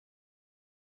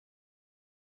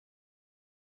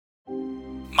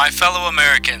My fellow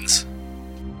Americans,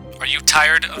 are you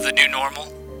tired of the new normal?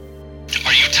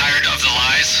 Are you tired of the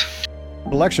lies?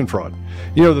 Election fraud.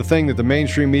 You know, the thing that the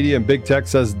mainstream media and big tech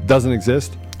says doesn't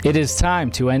exist? It is time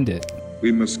to end it.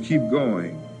 We must keep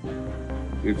going.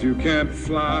 If you can't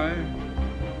fly,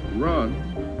 run.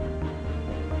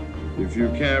 If you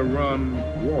can't run,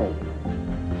 walk.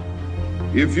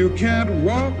 If you can't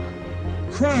walk,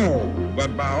 crawl.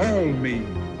 But by all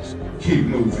means, keep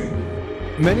moving.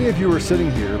 Many of you are sitting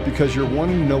here because you're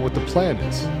wanting to know what the plan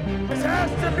is. This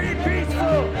has to be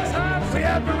peaceful. We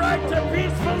have the right to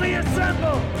peacefully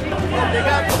assemble.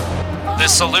 The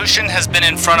solution has been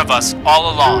in front of us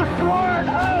all along.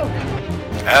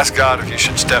 Ask God if you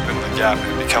should step into the gap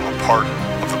and become a part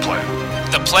of the plan.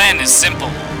 The plan is simple.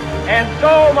 And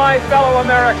so, my fellow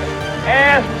Americans,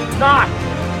 ask not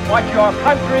what your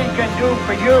country can do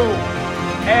for you.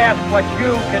 Ask what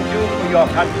you can do for your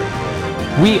country.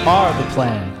 We are the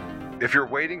plan. If you're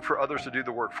waiting for others to do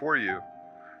the work for you,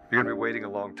 you're going to be waiting a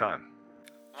long time.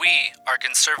 We are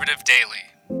Conservative Daily.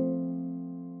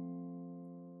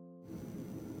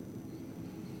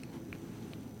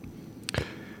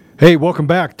 Hey, welcome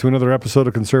back to another episode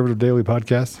of Conservative Daily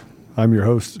Podcast. I'm your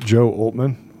host, Joe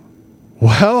Oltman.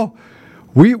 Well,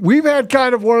 we've had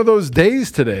kind of one of those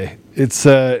days today. It's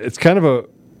kind of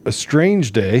a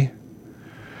strange day.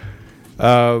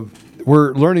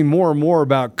 We're learning more and more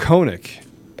about Konnech,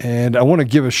 and I want to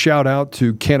give a shout out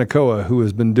to Konnech, who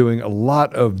has been doing a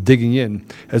lot of digging in,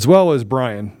 as well as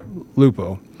Brian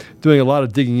Lupo, doing a lot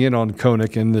of digging in on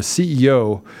Konnech, and the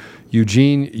CEO,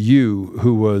 Eugene Yu,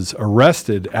 who was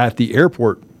arrested at the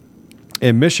airport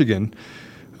in Michigan,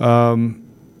 on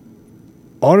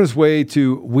his way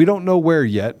to, we don't know where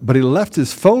yet, but he left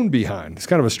his phone behind. It's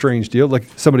kind of a strange deal, like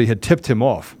somebody had tipped him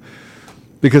off,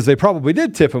 because they probably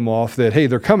did tip him off that, hey,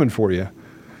 they're coming for you.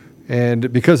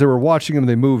 And because they were watching him,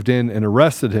 they moved in and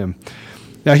arrested him.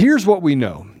 Now, here's what we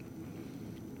know.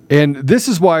 And this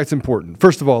is why it's important.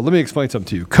 First of all, let me explain something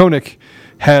to you. Konnech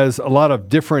has a lot of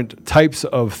different types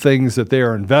of things that they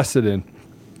are invested in.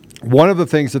 One of the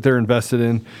things that they're invested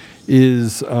in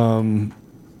is stuff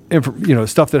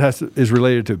that is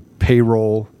related to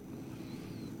payroll,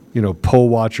 poll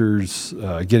watchers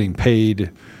getting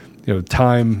paid,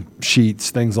 time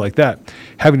sheets, things like that,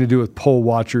 having to do with poll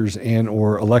watchers and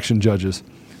or election judges.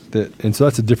 And so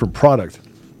that's a different product.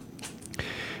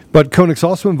 But Konnech's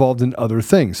also involved in other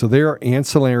things. So they are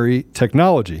ancillary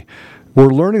technology.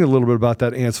 We're learning a little bit about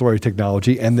that ancillary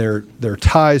technology and their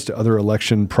ties to other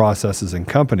election processes and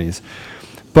companies.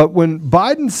 But when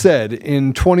Biden said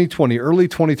in 2020, early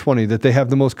 2020, that they have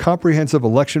the most comprehensive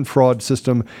election fraud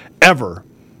system ever,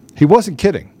 he wasn't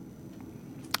kidding.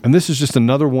 And this is just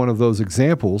another one of those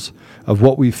examples of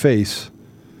what we face,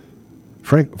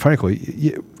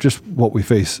 frankly, just what we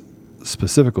face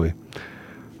specifically.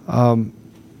 I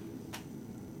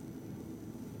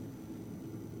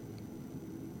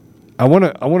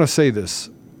want to say this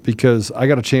because I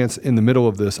got a chance in the middle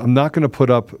of this. I'm not going to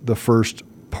put up the first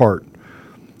part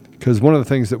because one of the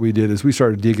things that we did is we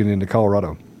started digging into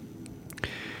Colorado.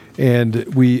 And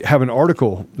we have an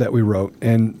article that we wrote,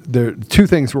 and there are two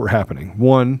things were happening.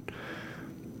 One,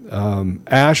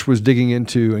 Ash was digging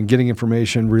into and getting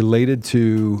information related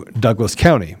to Douglas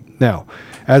County. Now,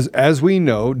 as we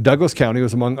know, Douglas County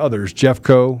was among others.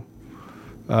 Jeffco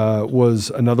was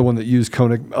another one that used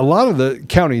Konnech. A lot of the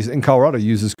counties in Colorado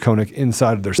uses Konnech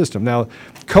inside of their system. Now,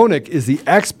 Konnech is the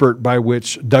expert by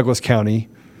which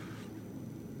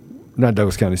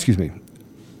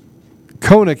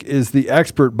Konnech is the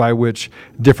expert by which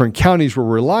different counties were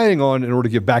relying on in order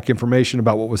to give back information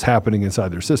about what was happening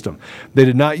inside their system. They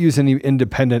did not use any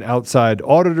independent outside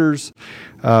auditors.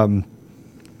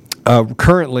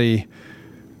 Currently,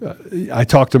 I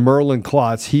talked to Merlin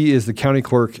Klotz. He is the county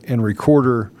clerk and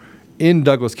recorder in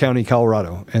Douglas County,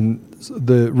 Colorado. And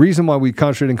the reason why we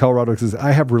concentrate in Colorado is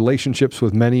I have relationships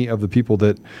with many of the people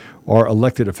that are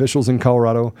elected officials in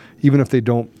Colorado, even if they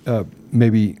don't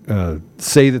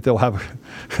say that they'll have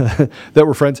that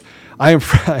we're friends. I am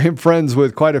friends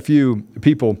with quite a few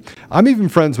people. I'm even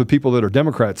friends with people that are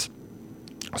Democrats.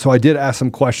 So I did ask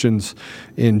some questions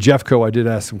in Jeffco. I did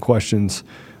ask some questions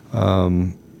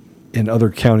in other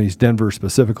counties, Denver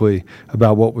specifically,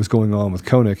 about what was going on with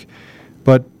Konnech.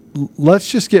 But let's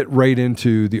just get right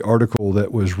into the article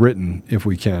that was written, if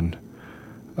we can.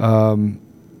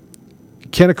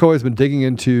 Konnech has been digging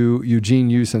into Eugene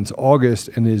Yu since August,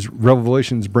 and his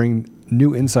revelations bring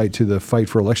new insight to the fight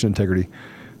for election integrity.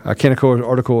 Konnecht's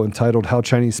article entitled "How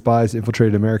Chinese Spies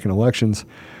Infiltrated American Elections."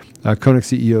 Konnech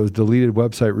CEO's deleted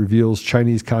website reveals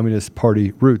Chinese Communist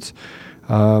Party roots.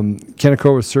 Konnech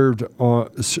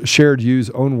shared Yu's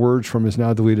own words from his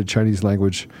now deleted Chinese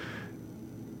language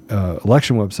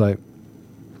election website.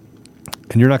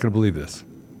 And you're not going to believe this.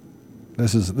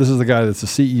 This is the guy that's the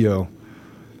CEO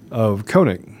of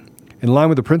Konnech. In line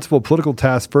with the principle of political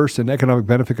task first and economic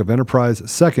benefit of enterprise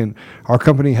second, our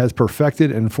company has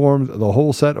perfected and formed the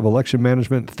whole set of election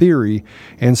management theory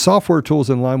and software tools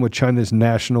in line with China's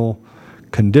national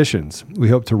conditions. We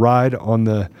hope to ride on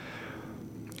the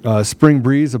spring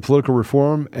breeze of political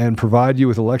reform and provide you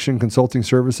with election consulting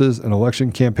services and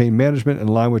election campaign management in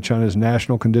line with China's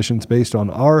national conditions based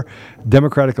on our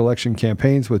democratic election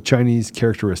campaigns with Chinese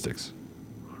characteristics.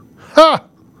 Ha!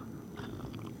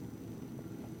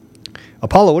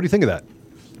 Apollo, what do you think of that?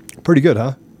 Pretty good,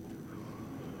 huh?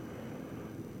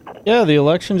 Yeah,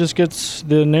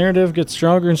 the narrative gets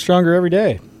stronger and stronger every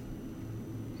day.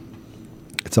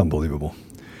 It's unbelievable.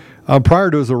 Prior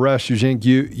to his arrest, Zhang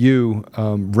Yu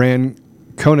ran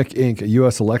Konnech Inc., a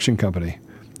U.S. election company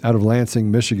out of Lansing,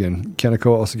 Michigan. Kenneth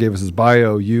also gave us his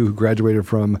bio. Yu, who graduated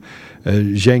from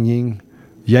Zhenyang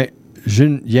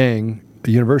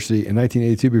University in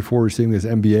 1982 before receiving his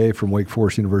MBA from Wake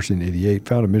Forest University in 88,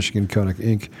 founded Michigan Konnech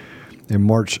Inc. in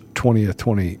March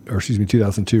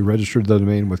 2002, registered the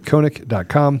domain with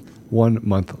Konnech.com 1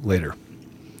 month later.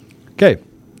 Okay.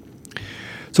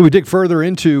 So we dig further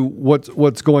into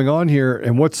what's going on here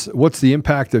and what's the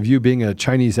impact of you being a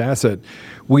Chinese asset.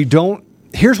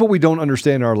 Here's what we don't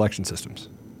understand in our election systems.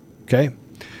 Okay?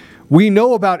 We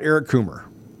know about Eric Coomer.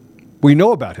 We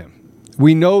know about him.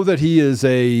 We know that he is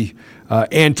a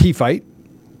Antifite.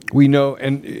 We know,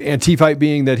 and Antifite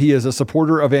being that he is a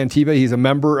supporter of Antifa. He's a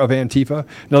member of Antifa.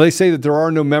 Now, they say that there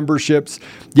are no memberships,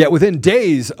 yet within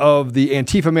days of the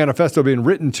Antifa manifesto being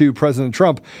written to President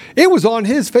Trump, it was on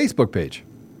his Facebook page,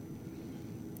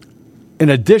 in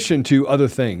addition to other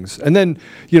things. And then,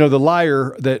 the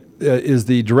liar that is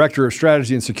the director of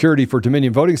strategy and security for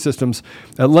Dominion Voting Systems,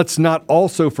 let's not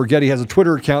also forget he has a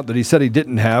Twitter account that he said he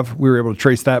didn't have. We were able to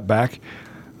trace that back.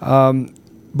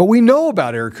 But we know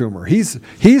about Eric Coomer.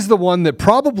 He's the one that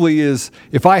probably is,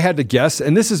 if I had to guess,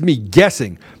 and this is me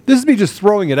guessing, this is me just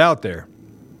throwing it out there,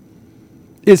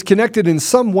 is connected in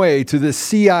some way to this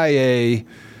CIA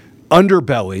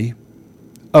underbelly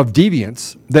of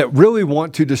deviants that really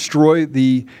want to destroy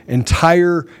the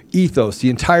entire ethos, the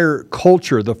entire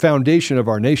culture, the foundation of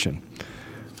our nation.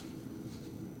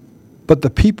 But the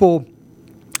people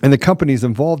and the companies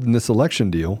involved in this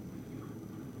election deal,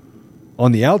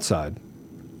 on the outside,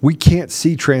 we can't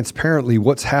see transparently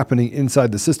what's happening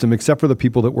inside the system except for the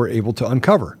people that we're able to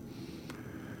uncover.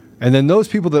 And then those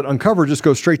people that uncover just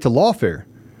go straight to lawfare.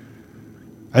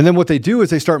 And then what they do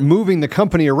is they start moving the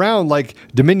company around, like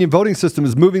Dominion Voting System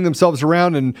is moving themselves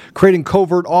around and creating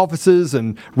covert offices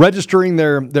and registering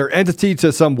their entity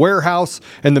to some warehouse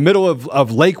in the middle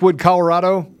of Lakewood,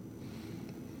 Colorado.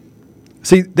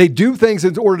 See, they do things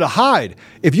in order to hide.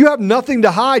 If you have nothing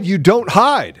to hide, you don't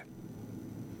hide.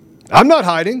 I'm not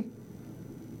hiding.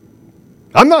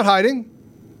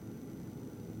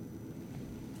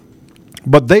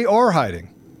 But they are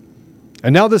hiding.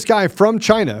 And now this guy from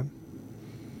China,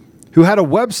 who had a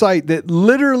website that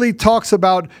literally talks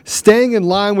about staying in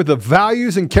line with the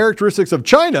values and characteristics of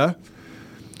China,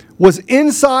 was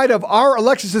inside of our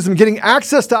election system getting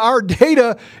access to our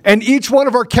data and each one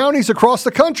of our counties across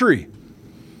the country.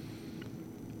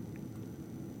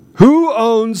 Who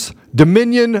owns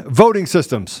Dominion Voting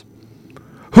Systems?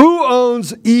 Who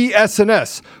owns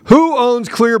ES&S? Who owns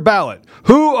Clear Ballot?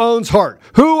 Who owns Hart?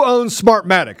 Who owns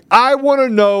Smartmatic? I want to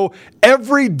know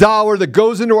every dollar that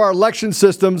goes into our election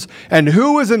systems and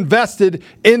who is invested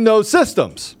in those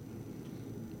systems.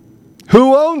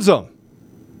 Who owns them?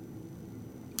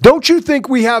 Don't you think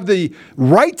we have the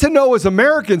right to know as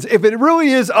Americans if it really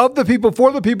is of the people, for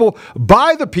the people,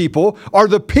 by the people? Are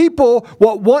the people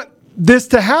what want this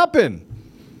to happen?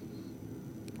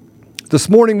 This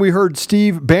morning we heard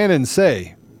Steve Bannon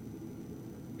say,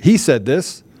 he said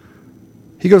this,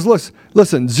 he goes,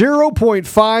 listen,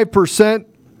 0.5%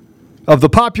 of the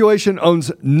population owns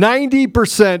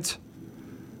 90%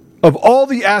 of all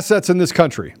the assets in this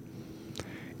country.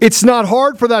 It's not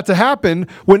hard for that to happen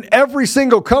when every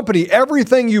single company,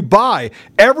 everything you buy,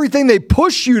 everything they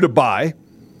push you to buy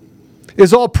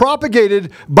is all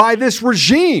propagated by this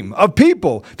regime of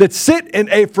people that sit in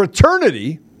a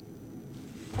fraternity.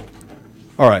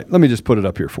 All right, let me just put it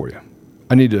up here for you.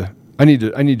 I need you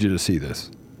to see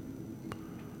this.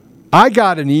 I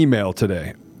got an email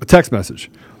today, a text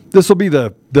message. This will be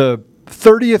the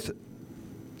 30th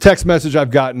text message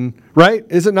I've gotten, right?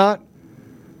 Is it not?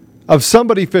 Of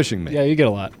somebody phishing me. Yeah, you get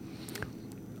a lot.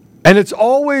 And it's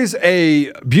always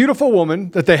a beautiful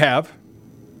woman that they have.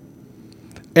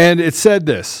 And it said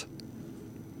this.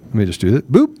 Let me just do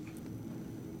it. Boop.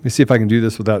 Let me see if I can do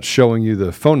this without showing you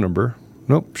the phone number.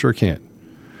 Nope, sure can't.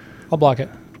 I'll block it.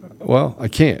 Well, I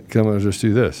can't because I'm going to just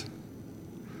do this.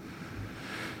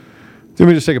 Let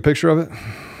me just take a picture of it.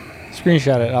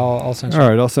 Screenshot it. I'll send it. All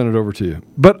right, I'll send it over to you.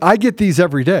 But I get these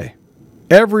every day.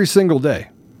 Every single day.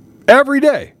 Every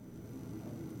day.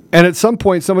 And at some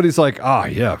point, somebody's like,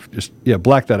 black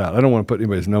that out. I don't want to put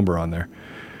anybody's number on there.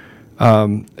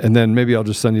 And then maybe I'll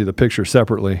just send you the picture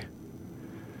separately.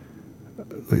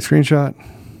 Screenshot.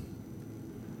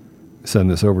 Send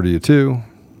this over to you too.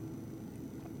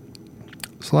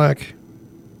 Slack.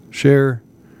 Share.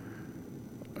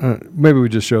 Maybe we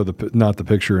just show not the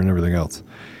picture and everything else.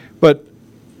 But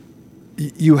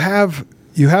you have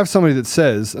somebody that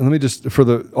says, and let me just, for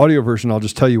the audio version, I'll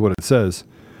just tell you what it says.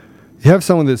 You have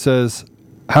someone that says,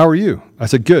 "How are you?" I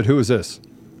said, "Good. Who is this?"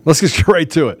 Let's get right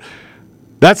to it.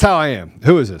 That's how I am.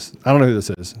 Who is this? I don't know who this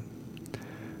is.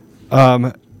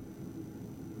 I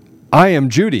am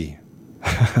Judy.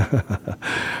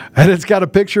 And it's got a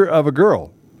picture of a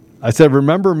girl. I said,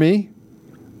 "Remember me?"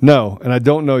 "No, and I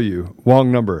don't know you.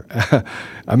 Wrong number."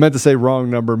 I meant to say wrong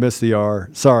number, missed the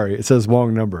R. Sorry, it says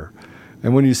wrong number.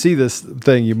 And when you see this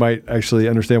thing, you might actually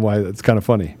understand why it's kind of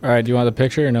funny. All right, do you want the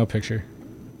picture or no picture?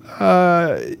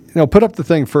 Put up the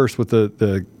thing first with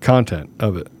the content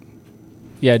of it.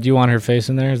 Yeah, do you want her face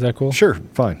in there? Is that cool? Sure,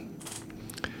 fine.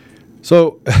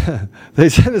 So they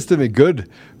sent this to me. "Good.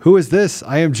 Who is this?"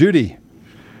 "I am Judy."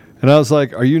 And I was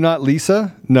like, "Are you not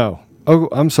Lisa?" "No." "Oh,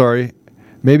 I'm sorry.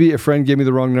 Maybe a friend gave me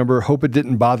the wrong number. Hope it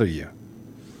didn't bother you."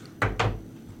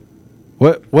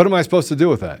 What am I supposed to do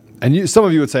with that? And some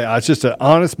of you would say, "It's just an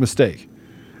honest mistake."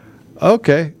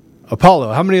 Okay.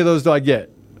 Apollo, how many of those do I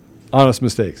get? Honest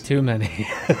mistakes. Too many.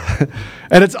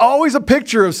 And it's always a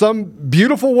picture of some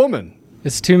beautiful woman.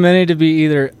 It's too many to be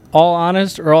either all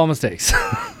honest or all mistakes.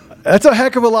 That's a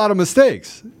heck of a lot of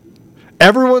mistakes.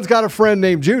 Everyone's got a friend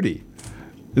named Judy.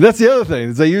 And that's the other thing,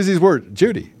 is they use these words.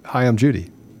 Judy. "Hi, I'm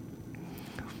Judy."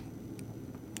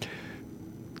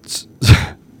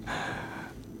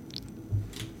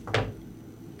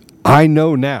 I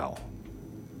know now.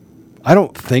 I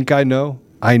don't think I know.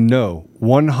 I know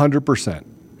 100%.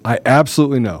 I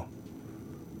absolutely know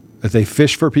that they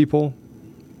fish for people,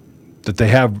 that they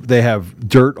have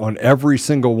dirt on every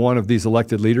single one of these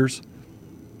elected leaders,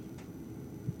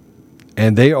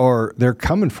 and they're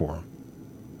coming for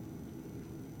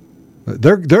them.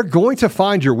 They're going to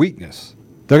find your weakness.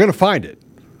 They're going to find it.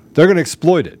 They're going to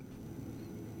exploit it.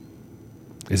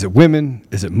 Is it women?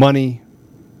 Is it money?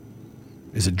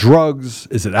 Is it drugs?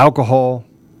 Is it alcohol?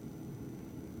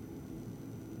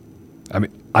 I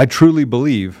mean, I truly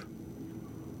believe,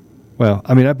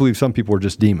 I believe some people are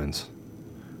just demons.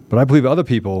 But I believe other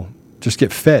people just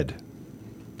get fed.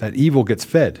 That evil gets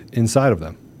fed inside of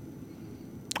them.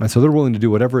 And so they're willing to do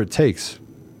whatever it takes.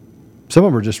 Some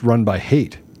of them are just run by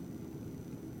hate.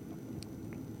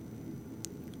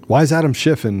 Why is Adam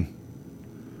Schiff in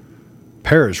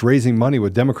Paris raising money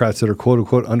with Democrats that are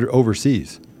quote-unquote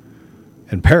overseas?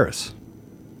 In Paris.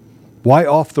 Why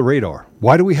off the radar?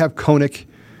 Why do we have Konnech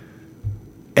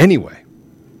anyway?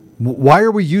 Why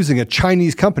are we using a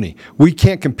Chinese company? We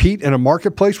can't compete in a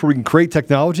marketplace where we can create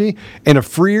technology in a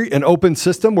free and open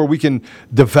system where we can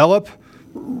develop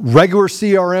regular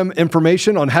CRM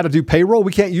information on how to do payroll.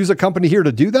 We can't use a company here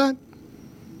to do that.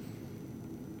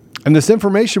 And this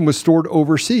information was stored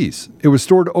overseas. It was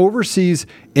stored overseas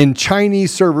in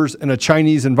Chinese servers in a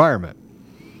Chinese environment.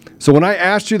 So when I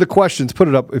asked you the questions, put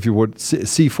it up if you would,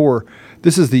 C4,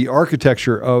 this is the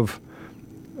architecture of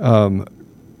Konnech.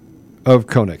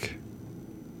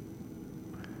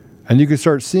 And you can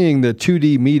start seeing the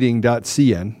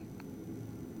 2dmeeting.cn.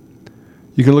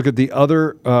 You can look at the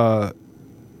other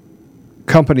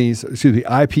companies,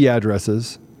 IP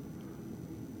addresses.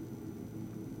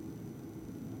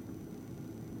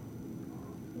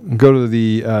 And go to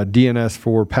the DNS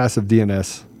for passive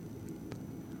DNS.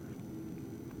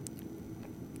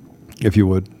 If you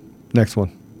would. Next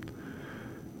one.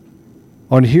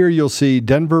 On here, you'll see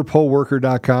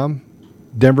denverpollworker.com,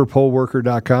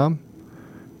 denverpollworker.com,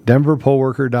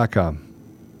 denverpollworker.com.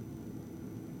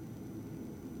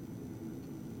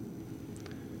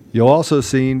 You'll also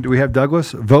see, do we have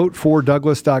Douglas?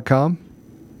 Votefordouglas.com,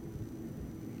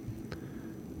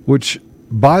 which,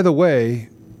 by the way,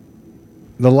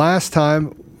 the last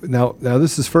time, now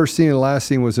this is first seen and last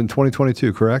seen was in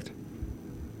 2022, correct?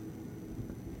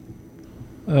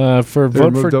 For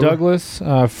Vote for Douglas,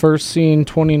 first seen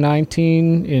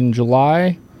 2019 in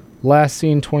July, last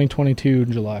seen 2022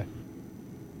 in July.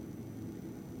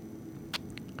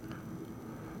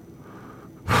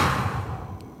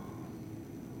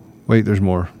 Wait, there's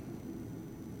more.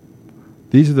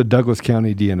 These are the Douglas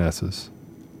County DNSs.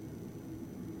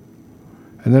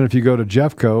 And then if you go to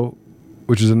Jeffco,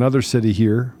 which is another city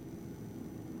here,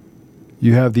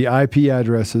 you have the IP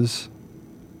addresses.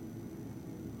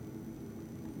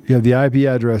 You have the IP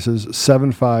addresses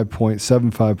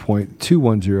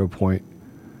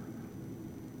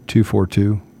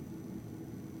 75.75.210.242,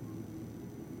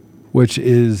 which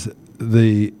is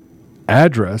the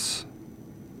address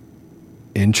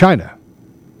in China.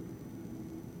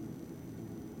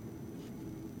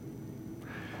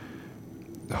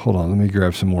 Hold on, let me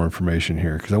grab some more information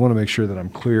here because I want to make sure that I'm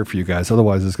clear for you guys.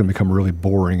 Otherwise, it's going to become really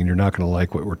boring and you're not going to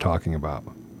like what we're talking about.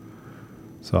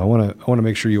 So I want to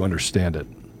make sure you understand it.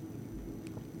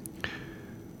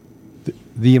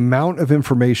 The amount of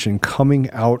information coming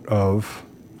out of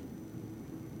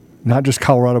not just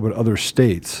Colorado but other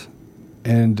states.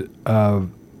 And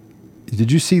did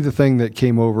you see the thing that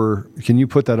came over? Can you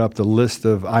put that up, the list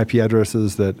of IP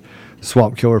addresses that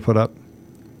Swamp Killer put up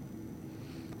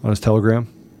on his Telegram?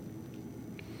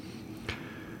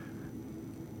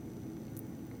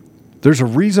 There's a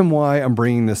reason why I'm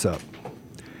bringing this up.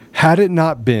 Had it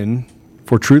not been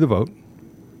for True the Vote,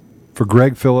 for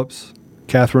Greg Phillips,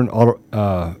 Catherine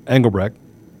Engelbrecht,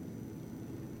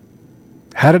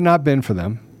 had it not been for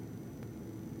them,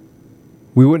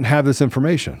 we wouldn't have this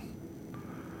information.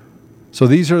 So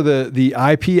these are the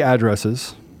IP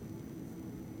addresses.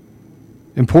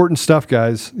 Important stuff,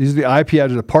 guys. These are the IP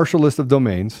addresses, a partial list of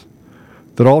domains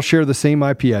that all share the same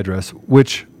IP address,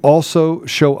 which also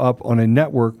show up on a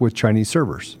network with Chinese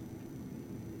servers.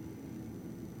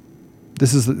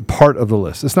 This is part of the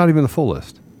list. It's not even the full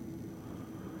list.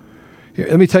 Here,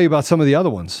 let me tell you about some of the other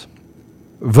ones.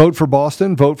 Vote for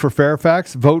Boston, vote for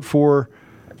Fairfax, vote for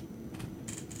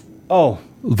LA.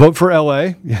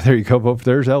 Yeah, there you go.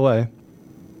 There's LA.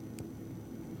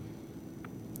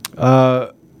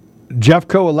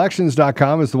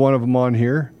 JeffcoElections.com is the one of them on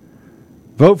here.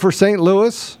 Vote for St.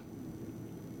 Louis.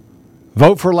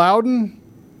 Vote for Loudoun.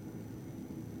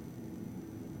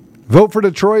 Vote for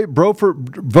Detroit. Vote for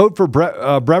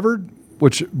Brevard,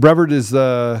 which Brevard is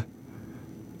Brevard.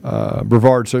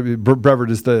 So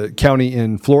Brevard is the county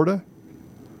in Florida.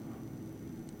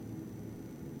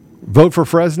 Vote for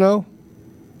Fresno.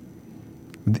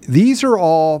 These are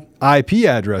all IP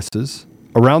addresses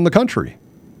around the country.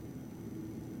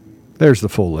 There's the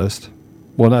full list.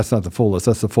 Well, that's not the full list.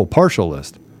 That's the full partial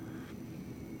list.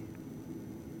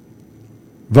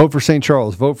 Vote for St.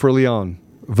 Charles. Vote for Leon.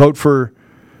 Vote for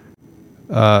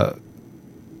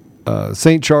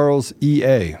St. Charles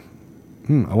EA. I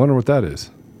wonder what that is.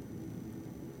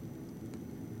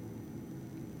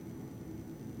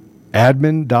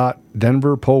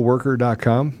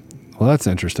 admin.denverpollworker.com. Well, that's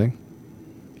interesting.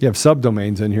 You have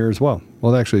subdomains in here as well.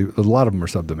 Well, actually, a lot of them are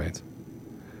subdomains.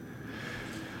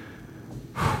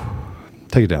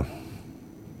 Take it down.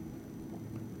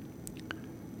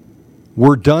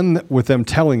 We're done with them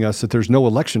telling us that there's no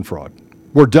election fraud.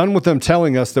 We're done with them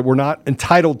telling us that we're not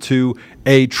entitled to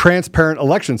a transparent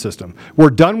election system. We're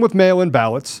done with mail-in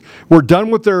ballots. We're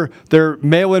done with their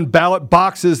mail-in ballot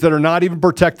boxes that are not even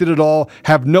protected at all,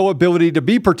 have no ability to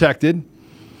be protected.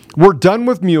 We're done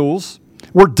with mules.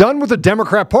 We're done with the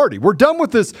Democrat Party. We're done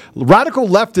with this radical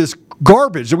leftist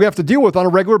garbage that we have to deal with on a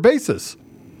regular basis.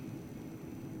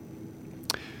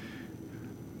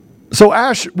 So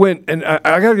Ash went, and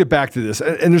I got to get back to this,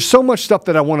 and there's so much stuff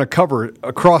that I want to cover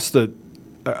across the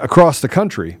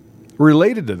country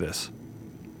related to this,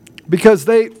 because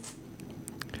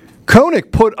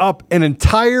Konnech put up an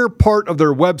entire part of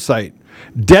their website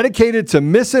dedicated to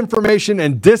misinformation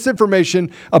and disinformation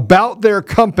about their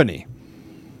company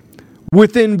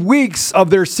within weeks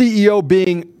of their CEO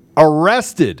being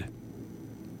arrested,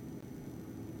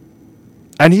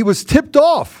 and he was tipped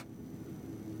off.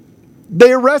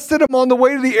 They arrested him on the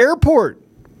way to the airport.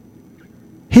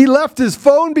 He left his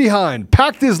phone behind,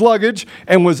 packed his luggage,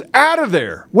 and was out of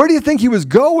there. Where do you think he was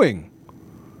going?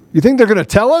 You think they're going to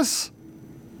tell us?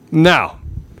 No.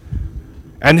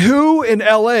 And who in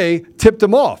LA tipped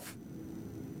him off?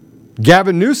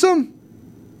 Gavin Newsom?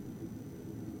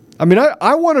 I mean,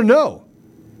 I want to know.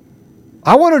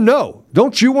 I want to know.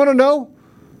 Don't you want to know?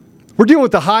 We're dealing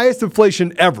with the highest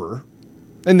inflation ever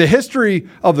in the history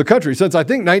of the country since, I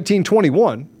think,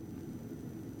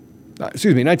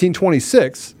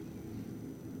 1926.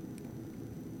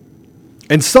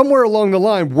 And somewhere along the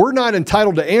line, we're not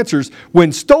entitled to answers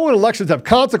when stolen elections have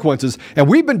consequences. And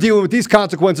we've been dealing with these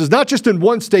consequences not just in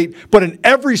one state, but in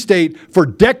every state for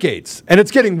decades. And it's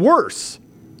getting worse.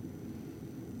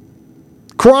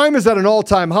 Crime is at an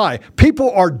all-time high.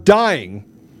 People are dying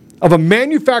of a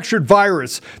manufactured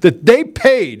virus that they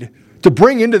paid to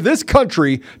bring into this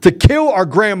country to kill our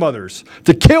grandmothers,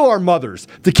 to kill our mothers,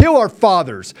 to kill our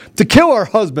fathers, to kill our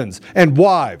husbands and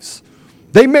wives.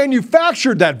 They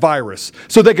manufactured that virus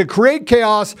so they could create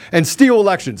chaos and steal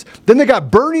elections. Then they got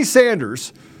Bernie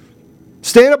Sanders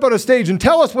stand up on a stage and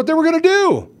tell us what they were going to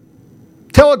do.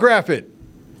 Telegraph it.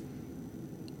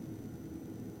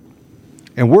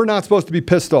 And we're not supposed to be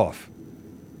pissed off.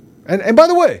 And by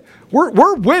the way,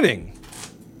 we're winning.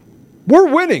 We're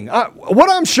winning. What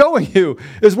I'm showing you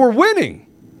is we're winning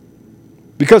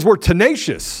because we're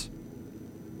tenacious.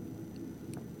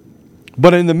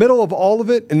 But in the middle of all of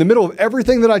it, in the middle of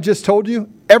everything that I just told you,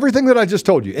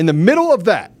 in the middle of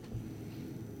that,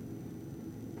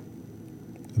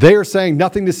 they are saying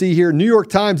nothing to see here. New York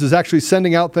Times is actually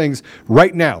sending out things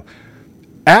right now.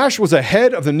 Ash was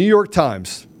ahead of the New York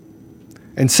Times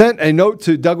and sent a note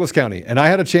to Douglas County. And I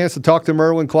had a chance to talk to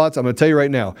Merwin Klotz. I'm going to tell you right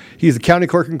now, he's the county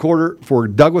clerk and recorder for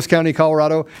Douglas County,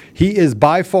 Colorado. He is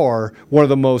by far one of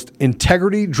the most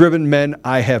integrity-driven men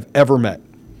I have ever met.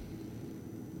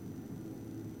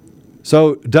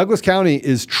 So Douglas County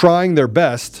is trying their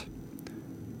best.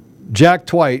 Jack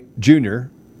Twite, Jr.,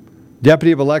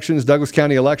 Deputy of Elections, Douglas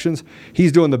County Elections,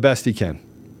 he's doing the best he can.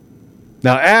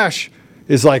 Now, Ash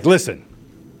is like, listen,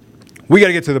 we got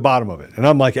to get to the bottom of it. And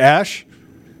I'm like, Ash,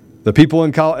 the people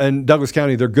in Douglas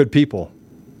County, they're good people.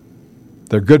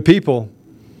 They're good people.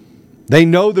 They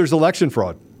know there's election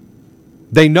fraud.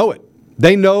 They know it.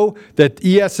 They know that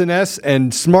ES&S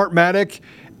and Smartmatic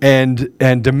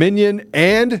and Dominion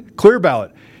and Clear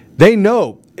Ballot, they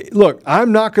know. Look,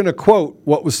 I'm not going to quote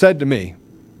what was said to me,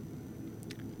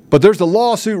 but there's a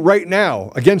lawsuit right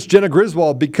now against Jenna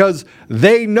Griswold because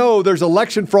they know there's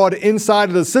election fraud inside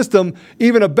of the system,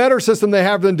 even a better system they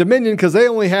have than Dominion because they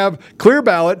only have Clear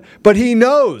Ballot, but he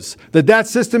knows that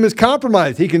system is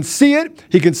compromised. He can see it,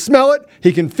 he can smell it,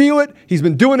 he can feel it. He's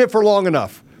been doing it for long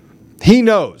enough. He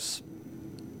knows.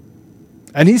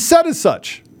 And he said as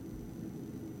such.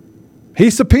 He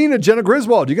subpoenaed Jenna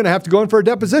Griswold. You're going to have to go in for a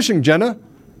deposition, Jenna.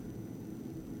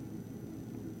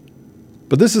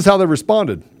 But this is how they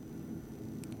responded.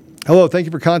 Hello, thank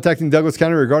you for contacting Douglas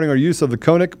County regarding our use of the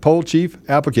Konnech Poll Chief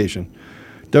application.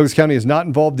 Douglas County is not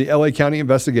involved in the LA County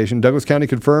investigation. Douglas County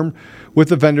confirmed with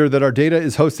the vendor that our data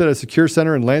is hosted at a secure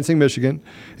center in Lansing, Michigan,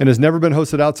 and has never been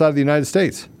hosted outside of the United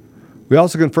States. We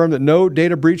also confirmed that no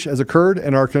data breach has occurred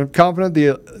and are confident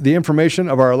the information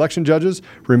of our election judges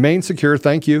remains secure.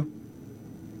 Thank you.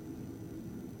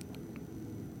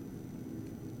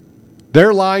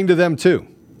 They're lying to them too.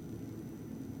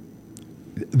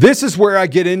 This is where I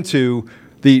get into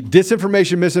the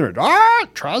disinformation, misinformation.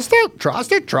 Trust it. You got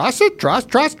to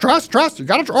trust.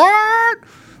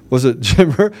 Was it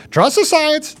Jimmer? Trust the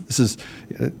science. This is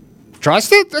trust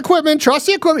the equipment.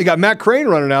 You got Matt Crane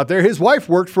running out there. His wife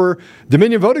worked for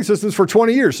Dominion Voting Systems for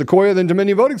 20 years, Sequoia then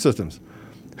Dominion Voting Systems,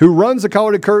 who runs the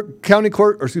Colorado County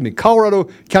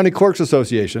Clerks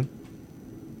Association.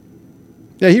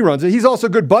 Yeah, he runs it. He's also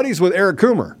good buddies with Eric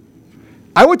Coomer.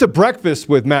 I went to breakfast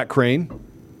with Matt Crane.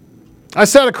 I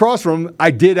sat across from him. I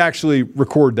did actually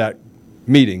record that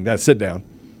meeting, that sit down.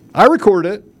 I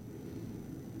recorded it.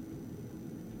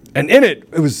 And in it,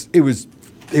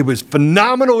 it was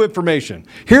phenomenal information.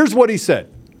 Here's what he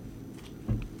said.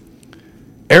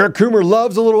 Eric Coomer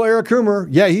loves a little Eric Coomer.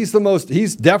 Yeah, he's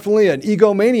definitely an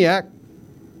egomaniac.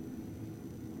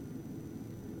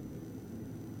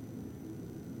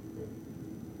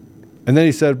 And then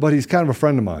he said, but he's kind of a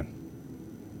friend of mine.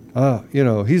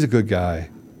 He's a good guy.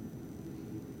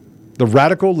 The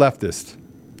radical leftist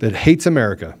that hates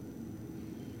America.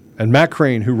 And Matt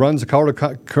Crane, who runs the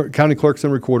Colorado County Clerks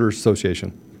and Recorders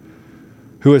Association,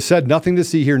 who has said nothing to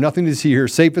see here,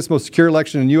 safest, most secure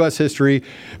election in U.S. history,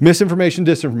 misinformation,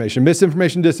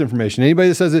 disinformation. Anybody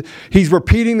that says it, he's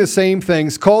repeating the same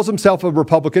things, calls himself a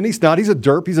Republican. He's not. He's a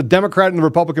derp. He's a Democrat in the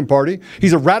Republican Party.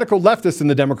 He's a radical leftist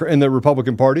in the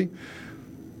Republican Party.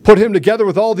 Put him together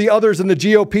with all the others in the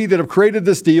GOP that have created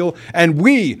this deal, and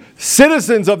we,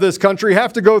 citizens of this country,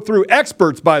 have to go through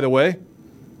experts, by the way.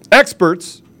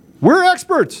 Experts. We're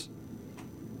experts.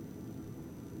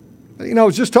 I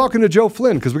was just talking to Joe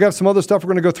Flynn because we got some other stuff we're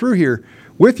going to go through here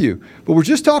with you. But we're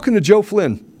just talking to Joe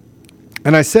Flynn.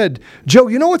 And I said, Joe,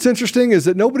 you know what's interesting is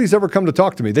that nobody's ever come to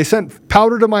talk to me. They sent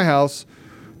powder to my house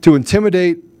to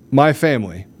intimidate my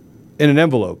family in an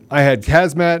envelope. I had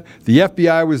hazmat. The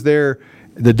FBI was there.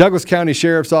 The Douglas County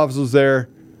Sheriff's Office was there.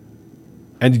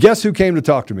 And guess who came to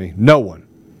talk to me? No one.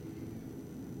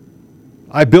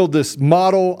 I build this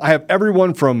model. I have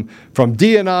everyone from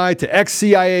DNI to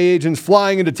ex-CIA agents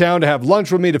flying into town to have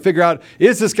lunch with me to figure out,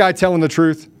 is this guy telling the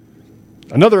truth?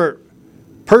 Another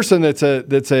person that's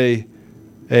a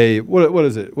what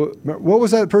is it? What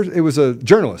was that person? It was a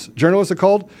journalist. Journalist that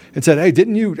called and said, hey,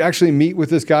 didn't you actually meet with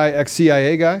this guy,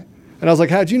 ex-CIA guy? And I was like,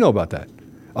 how'd you know about that?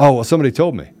 Oh, well, somebody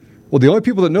told me. Well, the only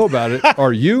people that know about it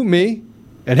are you, me,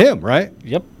 and him, right?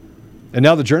 Yep. And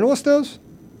now the journalist knows?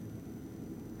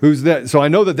 Who's that? So I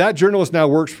know that journalist now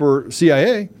works for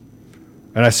CIA.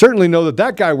 And I certainly know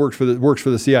that guy works for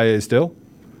the CIA still.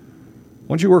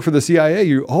 Once you work for the CIA,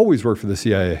 you always work for the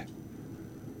CIA.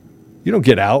 You don't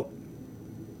get out.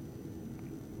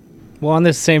 Well, on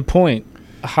this same point,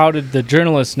 how did the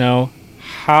journalist know?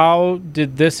 How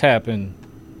did this happen?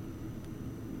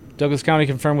 Douglas County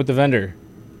confirmed with the vendor.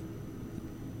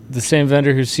 The same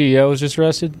vendor whose CEO was just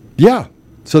arrested? Yeah.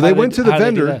 So they went to the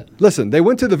vendor. Listen, they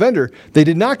went to the vendor. They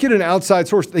did not get an outside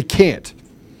source. They can't.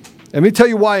 Let me tell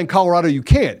you why in Colorado you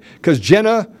can't. Because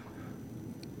Jenna,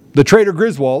 the Trader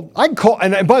Griswold, I can call,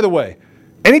 and by the way,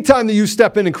 anytime that you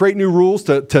step in and create new rules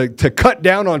to cut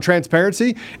down on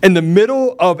transparency in the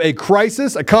middle of a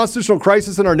crisis, a constitutional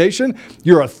crisis in our nation,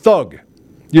 you're a thug.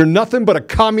 You're nothing but a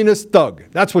communist thug.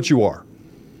 That's what you are.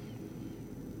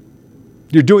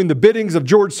 You're doing the biddings of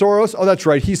George Soros. Oh, that's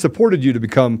right. He supported you to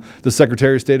become the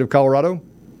Secretary of State of Colorado.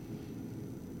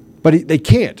 But they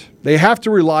can't. They have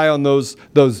to rely on those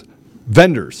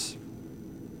vendors.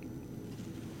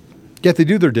 Yet they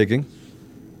do their digging.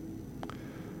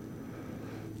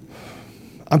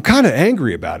 I'm kind of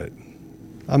angry about it.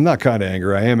 I'm not kind of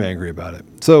angry. I am angry about it.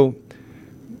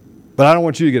 But I don't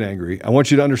want you to get angry. I want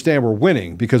you to understand we're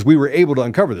winning because we were able to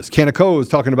uncover this. Konnech was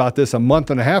talking about this a month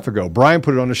and a half ago. Brian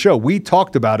put it on the show. We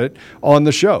talked about it on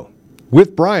the show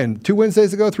with Brian 3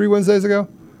 Wednesdays ago,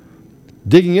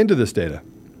 digging into this data.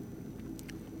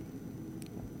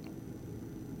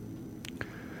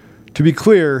 To be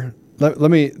clear, I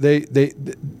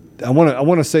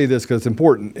want to say this because it's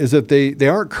important, is that they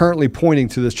aren't currently pointing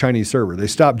to this Chinese server. They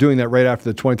stopped doing that right after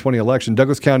the 2020 election.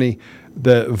 Douglas County,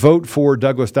 the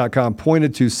votefordouglas.com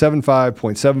pointed to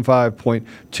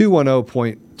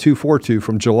 75.75.210.242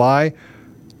 from July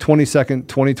 22nd,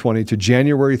 2020 to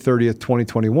January 30th,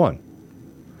 2021.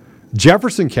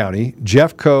 Jefferson County,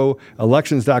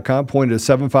 jeffcoelections.com pointed to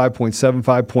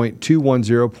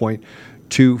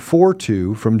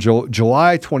 75.75.210.242 from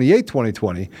July 28,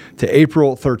 2020 to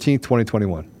April 13,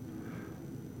 2021.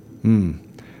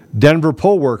 Denver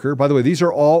poll worker, by the way, these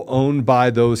are all owned by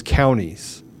those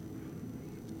counties,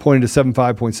 pointing to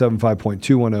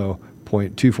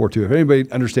 75.75.210.242. If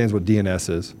anybody understands what DNS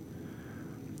is.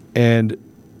 And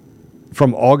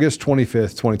from August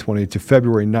 25th, 2020 to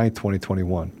February 9th,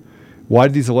 2021. Why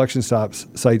did these election sites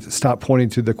stop pointing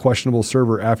to the questionable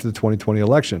server after the 2020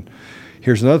 election?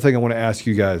 Here's another thing I want to ask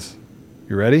you guys.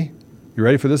 You ready? You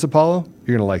ready for this, Apollo?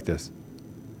 You're going to like this.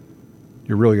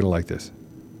 You're really going to like this.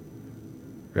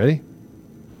 Ready?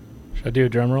 Should I do a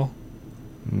drum roll?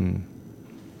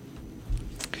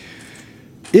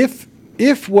 If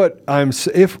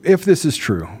this is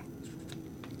true,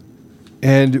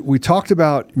 and we talked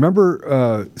about,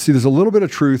 remember, there's a little bit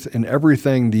of truth in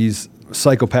everything these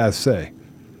psychopaths say.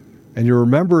 And you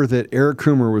remember that Eric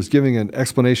Coomer was giving an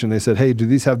explanation. They said, hey, do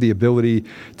these have the ability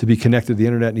to be connected to the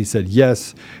internet? And he said,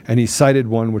 yes. And he cited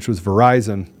one, which was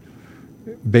Verizon,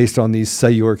 based on these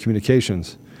cellular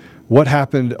communications. What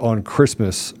happened on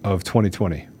Christmas of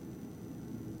 2020?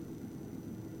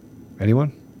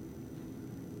 Anyone?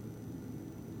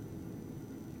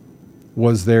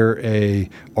 Was there a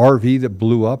RV that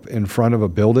blew up in front of a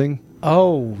building?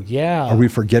 Oh, yeah. Are we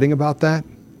forgetting about that?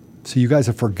 So you guys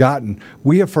have forgotten.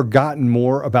 We have forgotten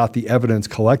more about the evidence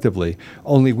collectively,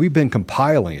 only we've been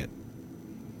compiling it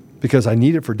because I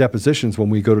need it for depositions when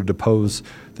we go to depose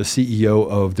the CEO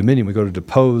of Dominion. We go to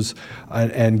depose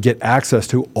and get access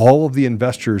to all of the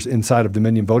investors inside of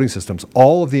Dominion voting systems,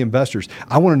 all of the investors.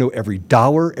 I want to know every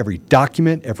dollar, every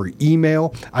document, every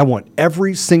email. I want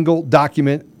every single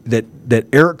document that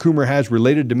Eric Coomer has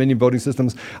related to Dominion voting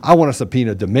systems. I want to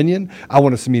subpoena Dominion. I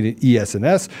want to subpoena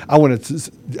ES&S. I want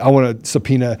to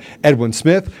subpoena Edwin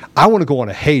Smith. I want to go on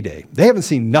a heyday. They haven't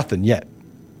seen nothing yet.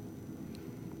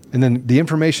 And then the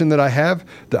information that I have,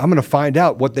 that I'm going to find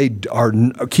out what they are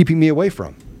keeping me away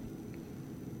from.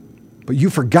 But you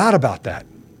forgot about that.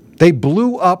 They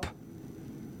blew up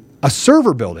a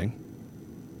server building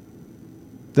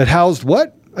that housed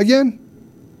what again?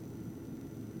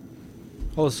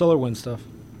 Oh, the SolarWind stuff.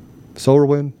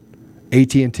 SolarWind,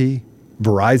 AT&T,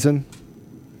 Verizon.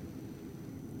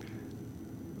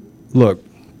 Look,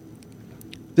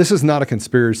 this is not a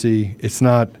conspiracy. It's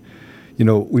not,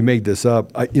 we made this up.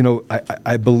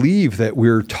 I believe that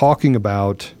we're talking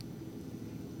about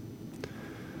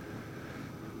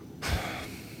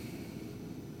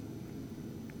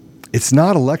it's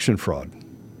not election fraud.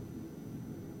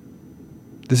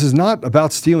 This is not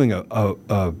about stealing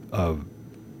a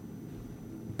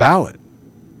ballot.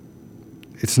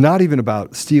 It's not even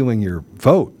about stealing your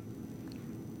vote.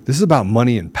 This is about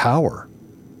money and power.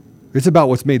 It's about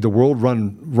what's made the world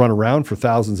run around for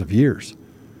thousands of years.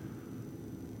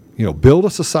 Build a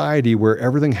society where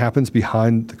everything happens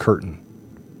behind the curtain.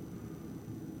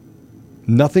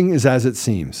 Nothing is as it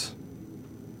seems.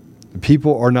 The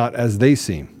people are not as they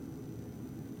seem.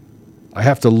 I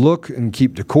have to look and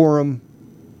keep decorum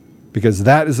because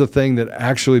that is the thing that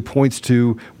actually points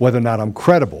to whether or not I'm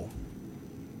credible.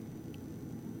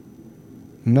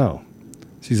 No.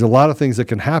 See, there's a lot of things that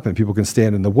can happen. People can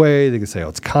stand in the way. They can say,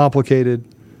 it's complicated.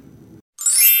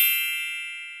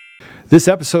 This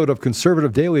episode of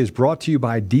Conservative Daily is brought to you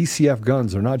by DCF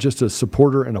Guns. They're not just a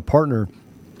supporter and a partner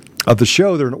of the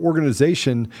show. They're an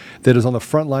organization that is on the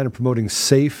front line of promoting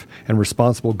safe and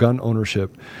responsible gun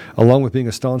ownership. Along with being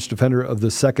a staunch defender of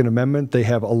the Second Amendment, they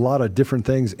have a lot of different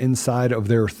things inside of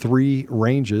their 3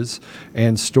 ranges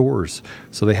and stores.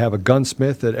 So they have a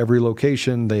gunsmith at every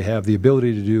location. They have the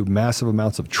ability to do massive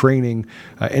amounts of training,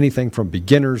 anything from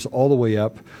beginners all the way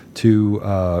up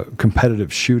to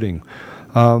competitive shooting.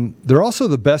 They're also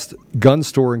the best gun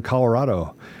store in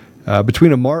Colorado.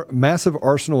 Between a massive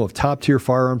arsenal of top-tier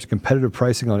firearms, competitive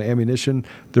pricing on ammunition,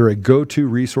 they're a go-to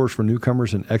resource for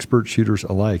newcomers and expert shooters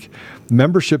alike.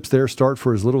 Memberships there start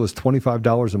for as little as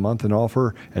 $25 a month and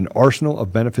offer an arsenal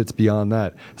of benefits beyond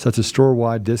that, such as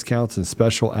store-wide discounts and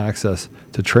special access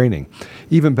to training.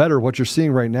 Even better, what you're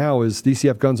seeing right now is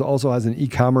DCF Guns also has an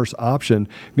e-commerce option,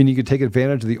 meaning you can take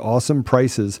advantage of the awesome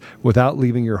prices without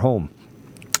leaving your home.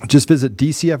 Just visit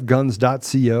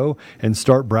dcfguns.co and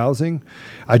start browsing.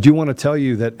 I do want to tell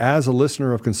you that as a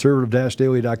listener of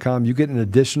conservative-daily.com, you get an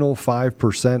additional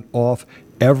 5% off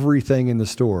everything in the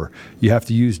store. You have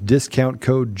to use discount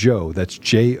code Joe. That's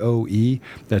Joe.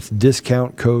 That's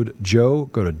discount code Joe.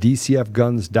 Go to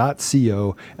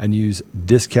dcfguns.co and use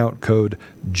discount code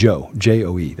Joe.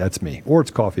 Joe. That's me. Or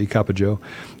it's coffee, cup of Joe.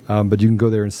 But you can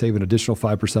go there and save an additional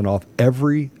 5% off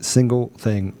every single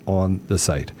thing on the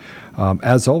site.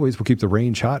 As always, we'll keep the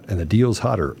range hot and the deals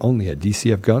hotter only at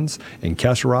DCF Guns in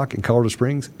Castle Rock and Colorado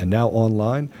Springs, and now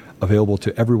online, available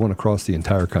to everyone across the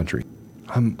entire country.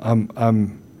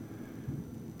 The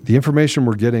information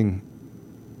we're getting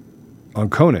on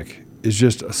Konnech is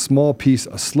just a small piece,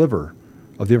 a sliver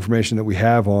of the information that we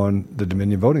have on the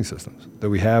Dominion voting systems, that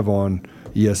we have on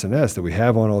ES&S, that we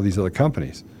have on all these other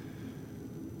companies.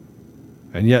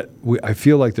 And yet, I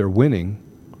feel like they're winning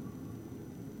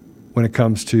when it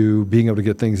comes to being able to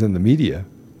get things in the media.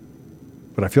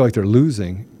 But I feel like they're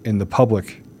losing in the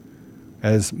public,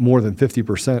 as more than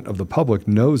 50% of the public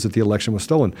knows that the election was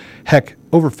stolen. Heck,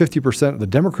 over 50% of the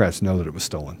Democrats know that it was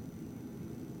stolen.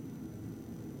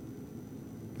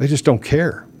 They just don't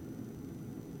care.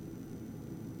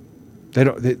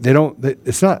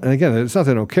 It's not, and again, it's not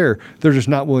that they don't care. They're just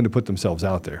not willing to put themselves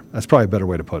out there. That's probably a better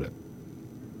way to put it.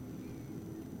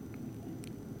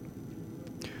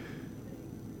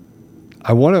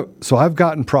 So I've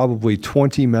gotten probably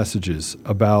 20 messages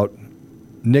about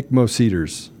Nick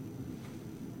Moseder's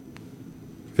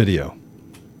video.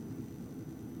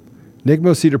 Nick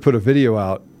Moseder put a video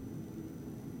out,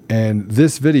 and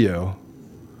this video,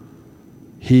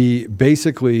 he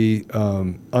basically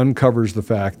uncovers the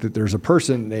fact that there's a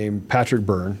person named Patrick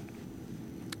Byrne.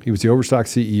 He was the Overstock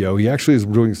CEO. He actually is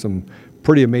doing some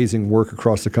pretty amazing work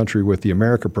across the country with the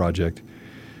America Project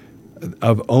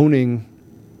of owning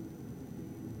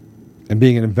and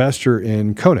being an investor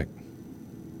in Konnech.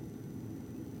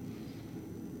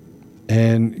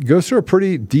 And goes through a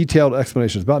pretty detailed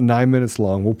explanation. It's about 9 minutes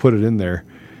long. We'll put it in there.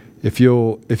 If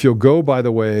you'll go, by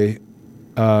the way,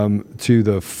 to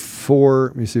the 4,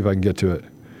 let me see if I can get to it.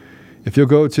 If you'll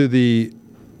go to the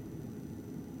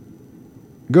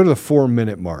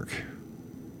 4-minute mark.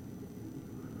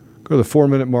 Go to the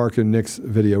 4-minute mark in Nick's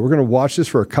video. We're going to watch this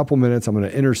for a couple minutes. I'm going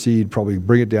to intercede, probably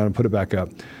bring it down and put it back up.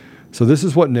 So this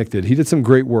is what Nick did. He did some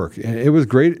great work, and it was a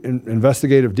great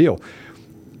investigative deal.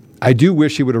 I do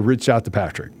wish he would have reached out to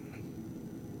Patrick,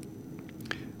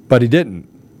 but he didn't.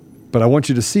 But I want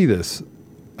you to see this.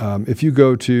 If you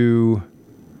go to,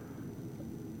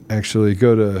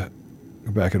 go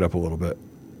back it up a little bit.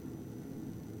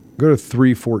 Go to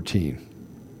 314.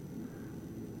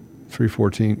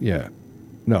 314, yeah.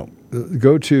 No,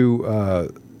 go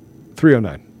to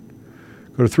 309.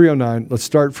 Go to 309. Let's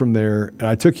start from there. And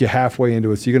I took you halfway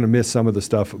into it, so you're going to miss some of the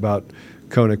stuff about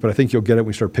Konnech, but I think you'll get it when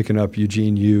we start picking up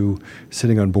Eugene Yu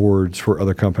sitting on boards for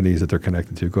other companies that they're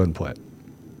connected to. Go ahead and play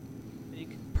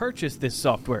it. Purchase this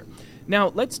software. Now,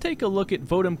 let's take a look at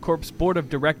Votum Corp's board of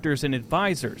directors and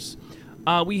advisors.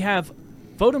 We have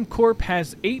Votum Corp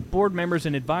has 8 board members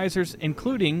and advisors,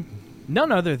 including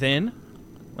none other than,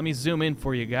 let me zoom in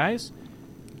for you guys,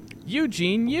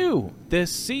 Eugene Yu, the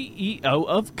CEO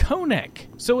of Konnech.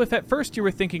 So if at first you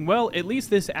were thinking, well, at least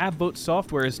this AppVote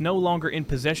software is no longer in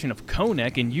possession of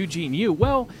Konnech and Eugene Yu,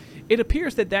 well, it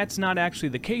appears that that's not actually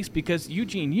the case because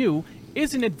Eugene Yu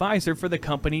is an advisor for the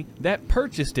company that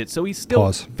purchased it. So he's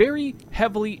still very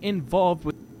heavily involved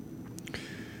with.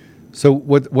 So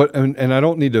and I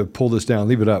don't need to pull this down,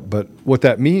 leave it up, but what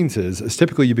that means is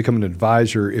typically you become an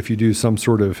advisor if you do some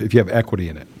sort of, if you have equity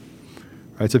in it.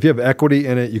 Right, so if you have equity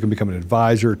in it, you can become an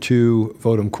advisor to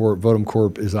Votum Corp. Votum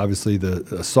Corp is obviously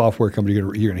the software company.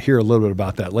 You're going to hear a little bit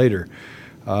about that later.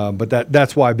 But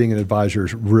that's why being an advisor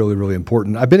is really, really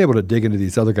important. I've been able to dig into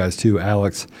these other guys too,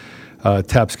 Alex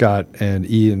Tapscott and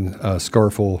Ian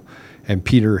Scarfel and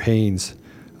Peter Haynes.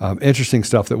 Interesting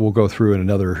stuff that we'll go through in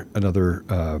another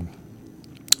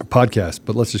podcast,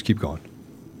 but let's just keep going.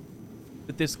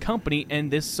 This company and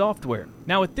this software.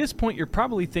 Now at this point you're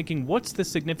probably thinking, what's the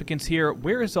significance here?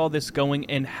 Where is all this going?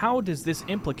 And how does this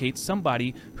implicate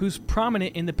somebody who's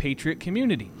prominent in the Patriot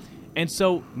community? And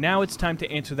so now it's time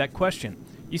to answer that question.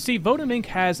 You see, Votum Inc.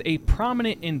 has a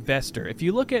prominent investor. If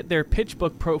you look at their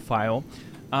PitchBook profile,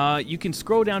 you can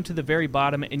scroll down to the very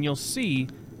bottom and you'll see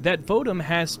that Votum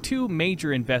has 2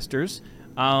 major investors.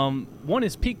 One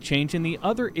is Peak Change and the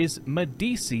other is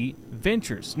Medici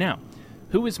Ventures. Now,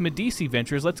 who is Medici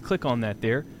Ventures? Let's click on that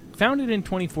there. Founded in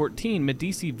 2014,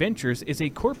 Medici Ventures is a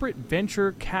corporate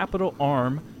venture capital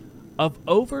arm of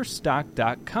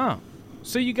Overstock.com.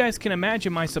 So you guys can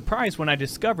imagine my surprise when I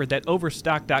discovered that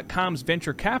Overstock.com's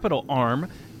venture capital arm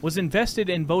was invested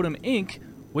in Votum Inc.,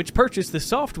 which purchased the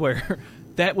software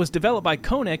that was developed by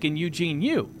Konnech and Eugene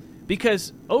Yu.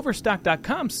 Because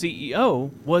Overstock.com's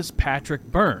CEO was Patrick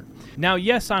Byrne. Now,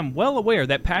 yes, I'm well aware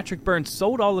that Patrick Byrne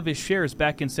sold all of his shares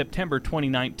back in September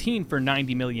 2019 for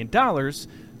 $90 million,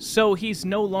 so he's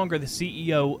no longer the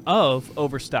CEO of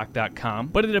Overstock.com,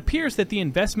 but it appears that the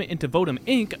investment into Votum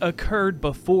Inc. occurred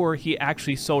before he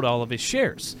actually sold all of his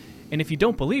shares. And if you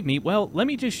don't believe me, well, let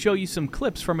me just show you some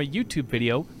clips from a YouTube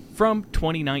video from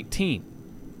 2019.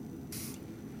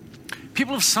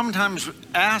 People have sometimes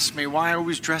asked me why I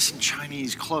always dress in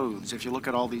Chinese clothes. If you look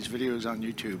at all these videos on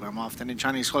YouTube, I'm often in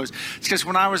Chinese clothes. It's because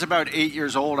when I was about 8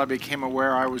 years old, I became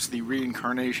aware I was the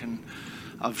reincarnation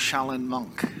of Shaolin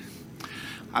monk.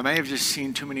 I may have just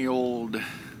seen too many old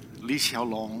Li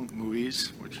Xiaolong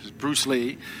movies, which is Bruce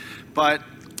Lee.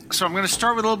 So I'm going to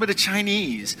start with a little bit of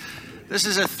Chinese. This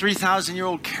is a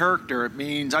 3,000-year-old character. It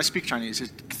means, I speak Chinese,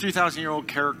 it's a 3,000-year-old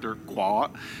character,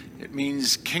 Guo. It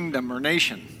means kingdom or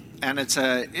nation. And it's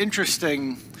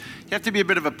interesting, you have to be a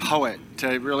bit of a poet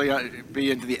to really be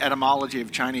into the etymology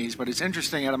of Chinese, but it's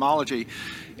interesting etymology.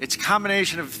 It's a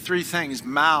combination of 3 things.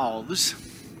 Mouths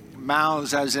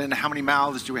as in how many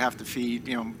mouths do we have to feed,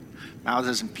 mouths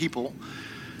as in people.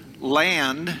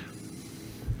 Land,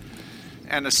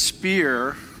 and a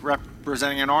spear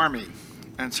representing an army.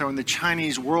 And so in the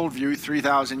Chinese worldview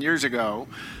 3,000 years ago,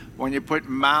 when you put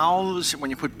mouths, when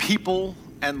you put people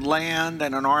and land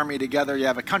and an army together, you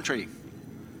have a country.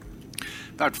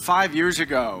 About 5 years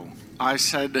ago, I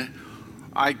said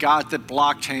I got that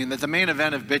blockchain, that the main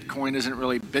event of Bitcoin isn't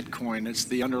really Bitcoin, it's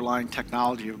the underlying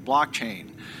technology of blockchain.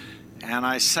 And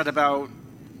I set about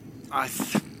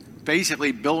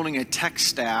basically building a tech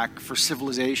stack for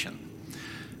civilization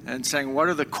and saying, what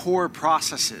are the core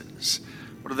processes?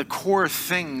 What are the core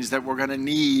things that we're going to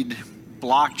need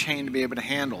blockchain to be able to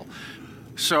handle?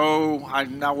 So I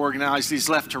now organize these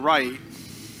left to right.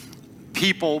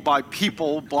 People by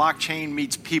people, blockchain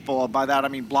meets people. By that I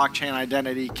mean blockchain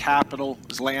identity, capital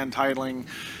is land titling,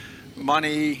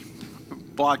 money,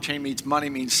 blockchain meets money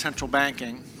means central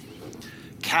banking.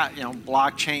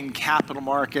 Blockchain capital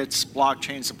markets,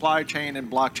 blockchain supply chain, and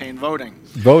blockchain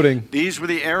voting. These were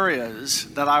the areas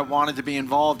that I wanted to be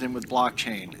involved in with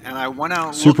blockchain. And I went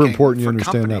out super looking important you for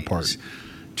understand that part.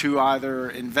 To either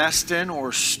invest in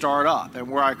or start up.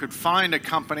 And where I could find a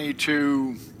company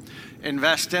to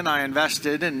invest in, I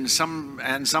invested, and some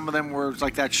of them were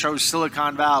like that show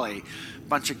Silicon Valley.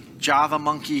 Bunch of Java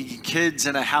monkey kids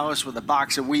in a house with a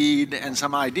box of weed and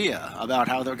some idea about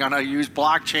how they're going to use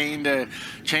blockchain to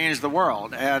change the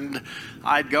world. And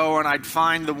I'd go and I'd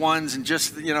find the ones and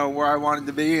just, where I wanted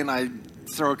to be, and I'd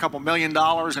throw a couple $1 million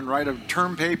and write a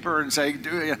term paper and say,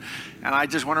 and I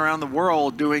just went around the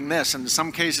world doing this. And in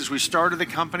some cases we started the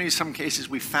companies, some cases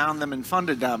we found them and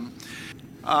funded them.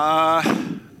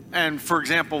 And for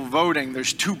example, voting,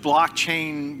 there's 2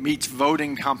 blockchain meets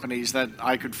voting companies that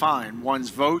I could find. One's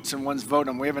Votes and one's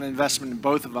Votum. We have an investment in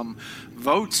both of them.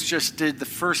 Votes just did the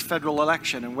first federal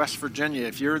election in West Virginia.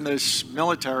 If you're in this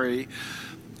military,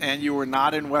 and you were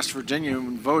not in West Virginia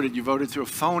and voted, you voted through a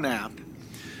phone app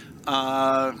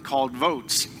called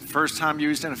Votes. First time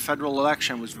used in a federal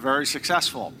election, was very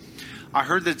successful. I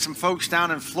heard that some folks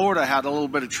down in Florida had a little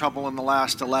bit of trouble in the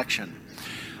last election.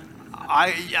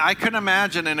 I can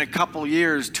imagine in a couple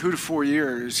years, 2 to 4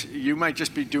 years, you might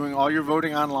just be doing all your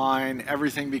voting online.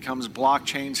 Everything becomes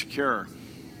blockchain secure.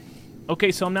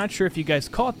 Okay, so I'm not sure if you guys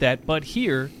caught that, but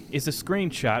here is a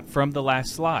screenshot from the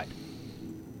last slide.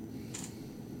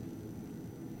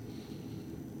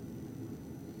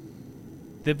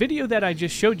 The video that I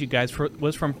just showed you guys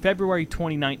was from February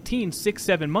 2019,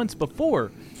 6-7 months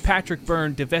before Patrick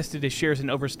Byrne divested his shares in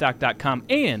Overstock.com.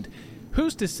 And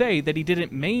who's to say that he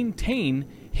didn't maintain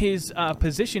his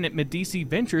position at Medici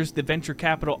Ventures, the venture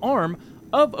capital arm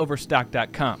of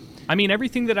Overstock.com? I mean,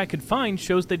 everything that I could find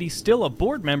shows that he's still a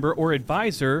board member or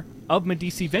advisor of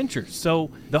Medici Ventures.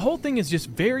 So the whole thing is just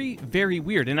very, very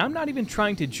weird. And I'm not even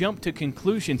trying to jump to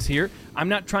conclusions here. I'm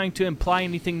not trying to imply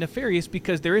anything nefarious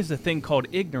because there is a thing called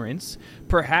ignorance.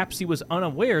 Perhaps he was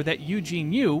unaware that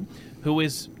Eugene Yu, who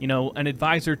is, an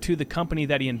advisor to the company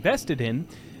that he invested in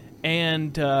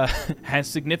and has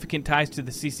significant ties to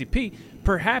the CCP,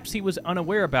 perhaps he was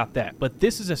unaware about that. But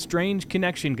this is a strange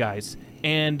connection, guys.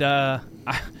 And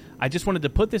I just wanted to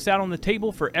put this out on the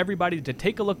table for everybody to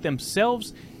take a look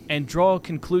themselves and draw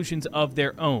conclusions of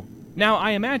their own. Now,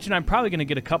 I imagine I'm probably going to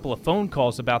get a couple of phone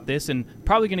calls about this and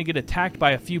probably going to get attacked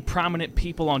by a few prominent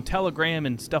people on Telegram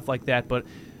and stuff like that, but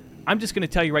I'm just going to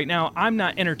tell you right now, I'm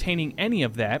not entertaining any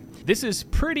of that. This is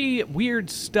pretty weird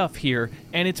stuff here,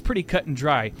 and it's pretty cut and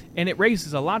dry, and it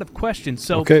raises a lot of questions.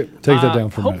 So, okay, take that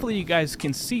down for a minute. Hopefully you guys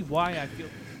can see why I feel...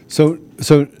 So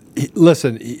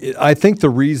listen, I think the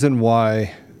reason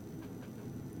why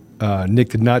Nick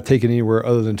did not take it anywhere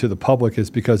other than to the public is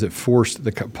because it forced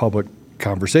the public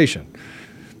conversation.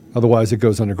 Otherwise, it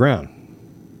goes underground.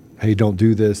 Hey, don't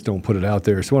do this. Don't put it out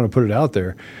there. So I want to put it out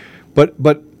there. But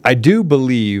I do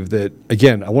believe that,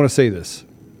 again, I want to say this.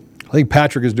 I think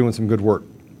Patrick is doing some good work.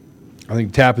 I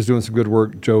think Tapp is doing some good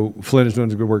work. Joe Flynn is doing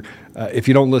some good work. If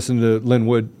you don't listen to Lynn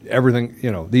Wood, everything,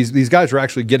 these guys are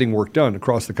actually getting work done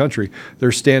across the country.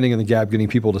 They're standing in the gap, getting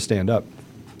people to stand up.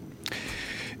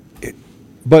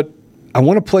 But I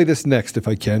want to play this next if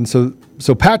I can. So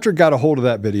Patrick got a hold of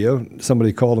that video.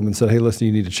 Somebody called him and said, hey, listen,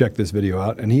 you need to check this video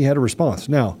out. And he had a response.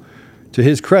 Now, to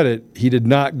his credit, he did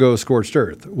not go scorched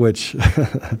earth, which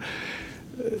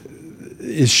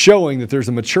is showing that there's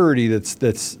a maturity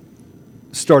that's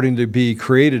starting to be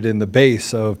created in the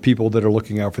base of people that are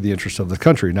looking out for the interests of the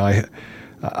country. Now,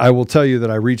 I will tell you that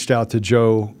I reached out to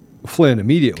Joe Flynn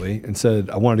immediately and said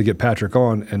I wanted to get Patrick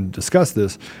on and discuss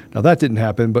this. Now, that didn't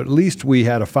happen, but at least we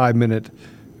had a 5-minute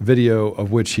video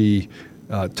of which he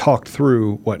talked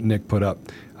through what Nick put up.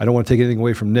 I don't want to take anything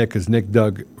away from Nick because Nick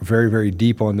dug very, very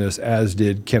deep on this, as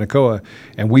did Konnech,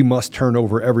 and we must turn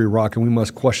over every rock and we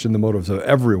must question the motives of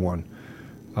everyone.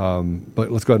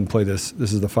 But let's go ahead and play this.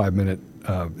 This is the 5-minute.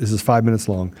 This is 5 minutes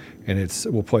long, and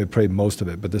we'll play most of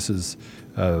it. But this is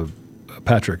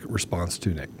Patrick response to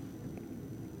Nick.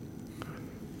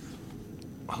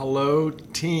 Hello,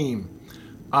 team.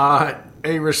 A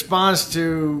response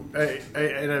to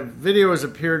a video has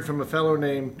appeared from a fellow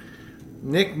named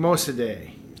Nick Mosadeh.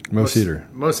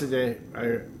 Mosadeh,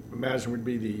 I imagine would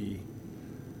be the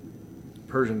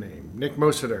Persian name. Nick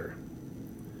Mosadeh.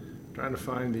 Trying to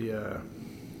find the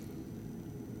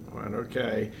one.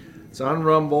 Okay. It's on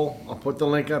Rumble. I'll put the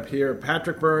link up here.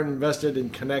 Patrick Byrne invested in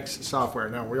Konnech's software.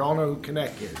 Now, we all know who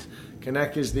Konnech is.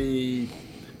 Konnech is the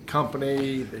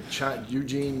company that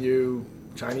Eugene Yu,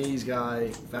 Chinese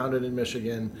guy, founded in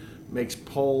Michigan, makes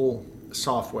poll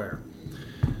software.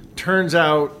 Turns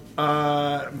out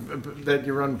that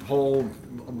you run poll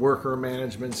worker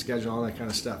management schedule, all that kind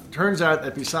of stuff. Turns out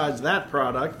that besides that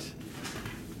product,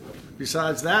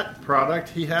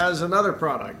 he has another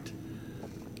product.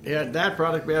 He had that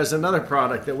product, but he has another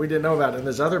product that we didn't know about. And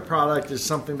this other product is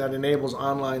something that enables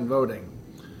online voting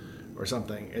or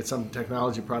something. It's some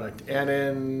technology product. And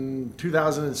in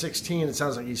 2016, it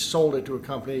sounds like he sold it to a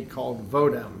company called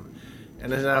Vodem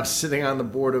and is now sitting on the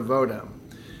board of Vodem.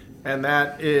 And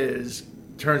that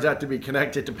turns out to be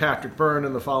connected to Patrick Byrne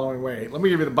in the following way. Let me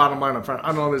give you the bottom line up front. I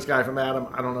don't know this guy from Adam.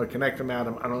 I don't know Konnech from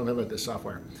Adam. I don't know about this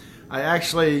software.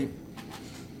 But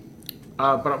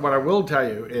what I will tell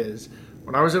you is,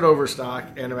 when I was at Overstock,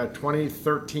 and about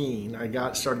 2013,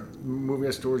 I started moving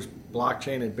us towards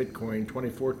blockchain and Bitcoin,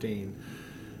 2014.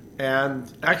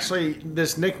 And actually,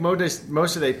 this Nick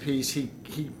Mosadeh piece, he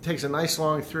takes a nice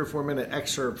long 3 or 4 minute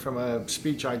excerpt from a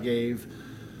speech I gave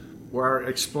where I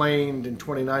explained in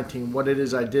 2019 what it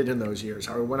is I did in those years.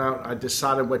 How I went out, I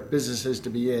decided what businesses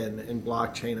to be in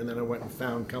blockchain, and then I went and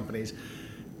found companies.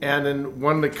 And then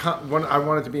one I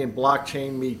wanted to be in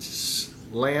blockchain meets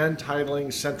land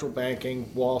titling, central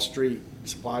banking, Wall Street,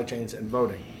 supply chains, and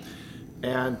voting.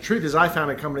 And truth is, I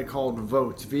found a company called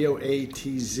Voatz,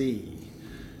 VOATZ.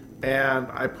 And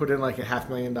I put in like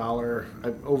 $500,000.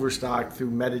 I overstocked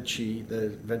through Medici, the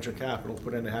venture capital,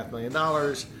 put in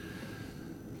 $500,000.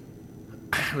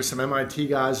 With some MIT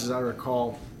guys, as I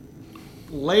recall.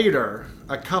 Later,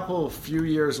 few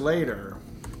years later,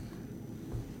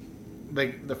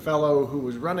 the fellow who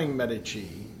was running Medici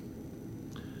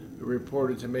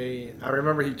reported to me, I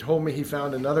remember he told me he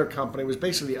found another company. It was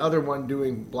basically the other one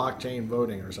doing blockchain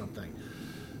voting or something.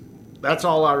 That's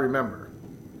all I remember.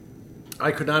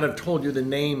 I could not have told you the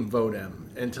name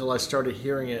Vodem until I started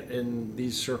hearing it in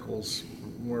these circles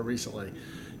more recently.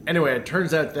 Anyway, it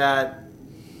turns out that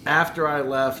after I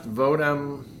left,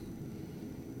 Vodem,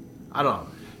 I don't know.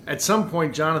 At some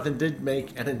point, Jonathan did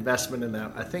make an investment in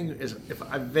that. I think, if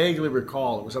I vaguely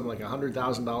recall, it was something like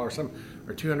 $100,000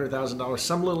 or $200,000,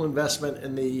 some little investment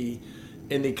in the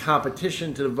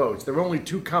competition to the votes. There were only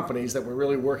two companies that were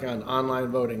really working on online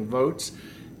voting, Voatz,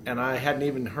 and I hadn't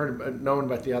even known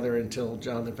about the other until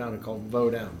Jonathan found it called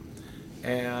Vodem.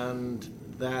 And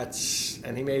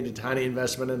he made a tiny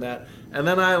investment in that. And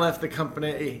then I left the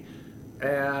company,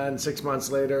 and 6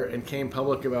 months later, and came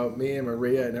public about me and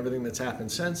Maria and everything that's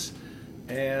happened since.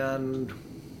 And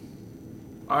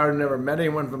I never met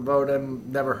anyone from Vodem,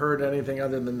 never heard anything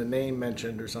other than the name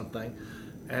mentioned or something.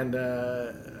 And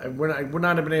I would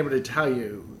not have been able to tell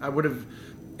you. I would have,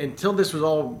 until this was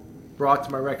all brought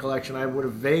to my recollection, I would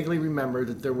have vaguely remembered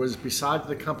that there was, besides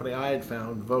the company I had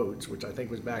found, Voatz, which I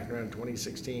think was back around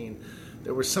 2016,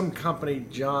 there was some company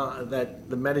that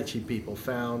the Medici people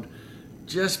found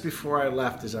just before I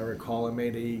left, as I recall. I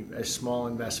made a small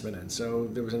investment in. So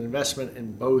there was an investment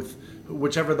in both,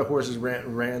 whichever the horses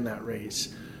ran that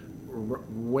race,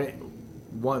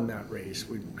 won that race.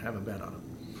 We'd have a bet on it.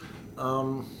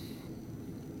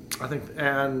 I think,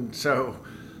 and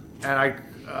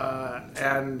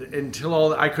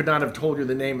until I could not have told you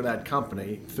the name of that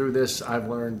company. Through this, I've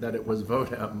learned that it was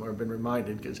Vodem, or been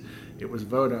reminded, because it was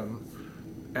Vodem,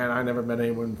 and I never met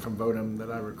anyone from Vodem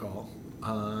that I recall.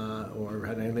 Or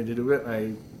had anything to do with it.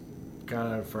 I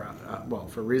kind of,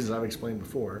 for reasons I've explained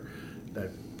before, that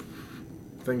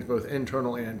things both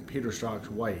internal and Peter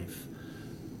Strzok's wife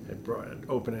had brought an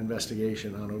open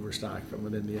investigation on overstock from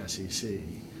within the SEC.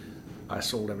 I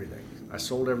sold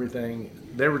everything.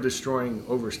 They were destroying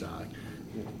overstock.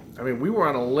 I mean, we were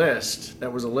on a list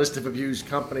that was a list of abused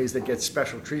companies that get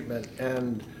special treatment,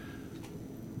 and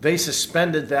they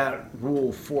suspended that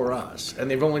rule for us, and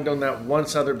they've only done that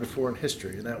once other before in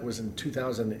history, and that was in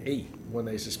 2008 when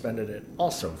they suspended it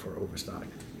also for overstock.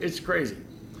 It's crazy.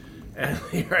 And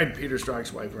here I had Peter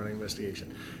Strzok's wife running an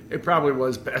investigation. It probably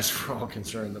was best for all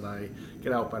concerned that I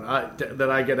get out, but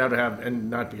that I get out and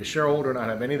not be a shareholder, not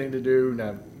have anything to do,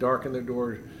 not darken the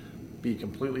door, be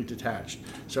completely detached.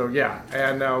 So yeah,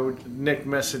 and now Nick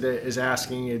Messida is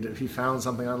asking if he found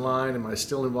something online. Am I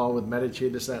still involved with Medici?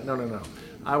 This, that? No.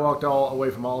 I walked all away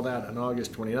from all that on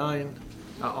August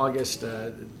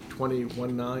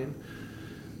 21/9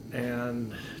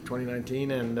 and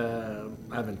 2019, and I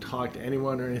haven't talked to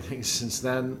anyone or anything since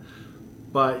then.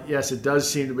 But yes, it does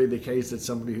seem to be the case that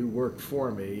somebody who worked for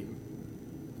me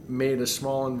made a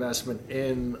small investment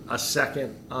in a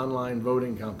second online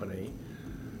voting company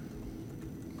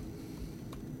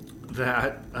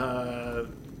that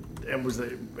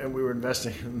and we were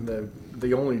investing in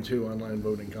the only two online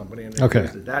voting company, and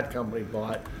that company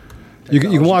bought. You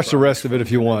can watch the rest of it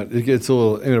if you want. It gets a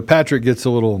little. Patrick gets a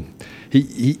little.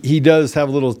 He does have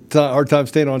a little hard time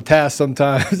staying on task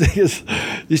sometimes.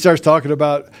 He starts talking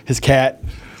about his cat,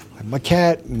 my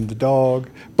cat and the dog.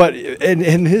 But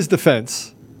in his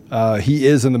defense, he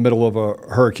is in the middle of a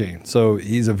hurricane, so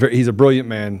he's a brilliant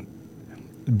man.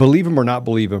 Believe him or not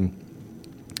believe him.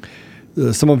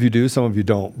 Some of you do, some of you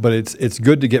don't, but it's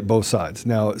good to get both sides.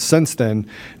 Now, since then,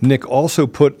 Nick also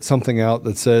put something out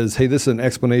that says, hey, this is an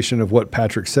explanation of what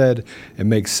Patrick said. It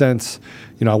makes sense.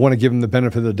 I want to give him the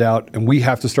benefit of the doubt, and we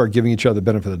have to start giving each other the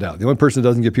benefit of the doubt. The only person that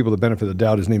doesn't give people the benefit of the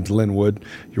doubt, his name's Lynn Wood.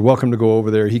 You're welcome to go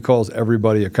over there. He calls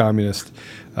everybody a communist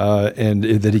and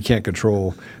that he can't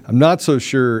control. I'm not so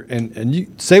sure, and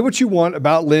you say what you want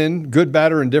about Lynn, good,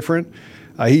 bad, or indifferent.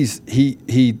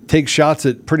 He takes shots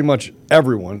at pretty much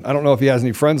everyone. I don't know if he has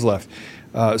any friends left.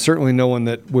 Certainly no one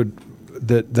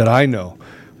that I know.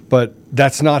 But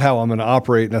that's not how I'm going to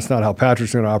operate, and that's not how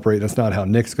Patrick's going to operate, and that's not how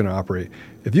Nick's going to operate.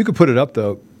 If you could put it up,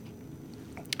 though,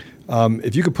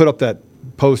 if you could put up that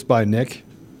post by Nick,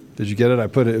 did you get it?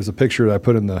 It was a picture that I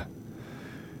put in the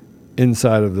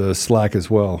inside of the Slack as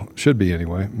well. Should be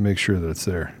anyway. Make sure that it's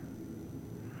there.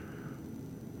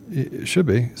 It should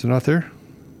be. Is it not there?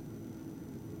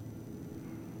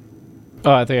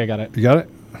 Oh, I think I got it. You got it?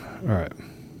 All right.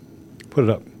 Put it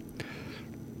up.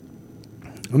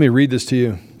 Let me read this to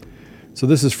you. So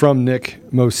this is from Nick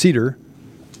Moseder.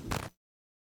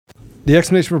 The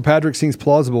explanation for Patrick seems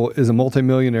plausible. Is a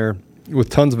multimillionaire with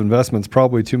tons of investments,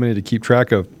 probably too many to keep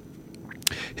track of.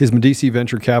 His Medici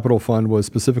venture capital fund was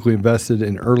specifically invested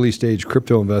in early-stage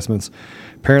crypto investments.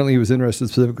 Apparently, he was interested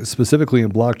specifically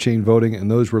in blockchain voting,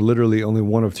 and those were literally only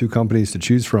one of two companies to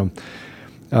choose from.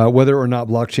 Whether or not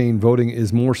blockchain voting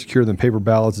is more secure than paper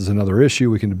ballots is another issue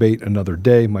we can debate another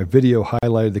day. My video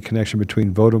highlighted the connection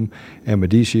between Votum and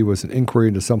Medici was an inquiry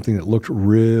into something that looked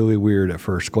really weird at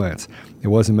first glance. It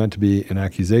wasn't meant to be an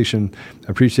accusation.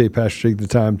 I appreciate Patrick taking the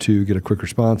time to get a quick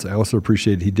response. I also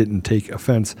appreciate he didn't take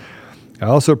offense. I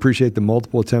also appreciate the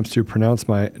multiple attempts to pronounce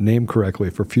my name correctly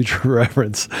for future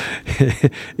reference.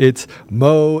 It's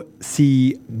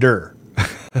Moseder.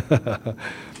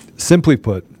 Simply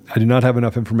put, I do not have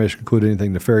enough information to conclude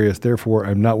anything nefarious. Therefore,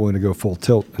 I'm not willing to go full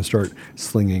tilt and start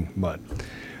slinging mud.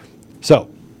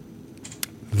 So,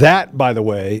 that, by the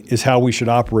way, is how we should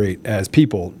operate as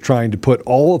people, trying to put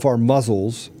all of our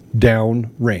muzzles down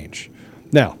range.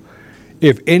 Now,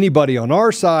 if anybody on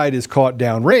our side is caught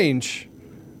down range,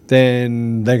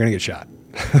 then they're going to get shot.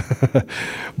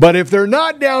 But if they're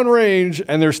not downrange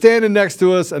and they're standing next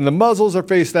to us and the muzzles are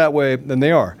faced that way, then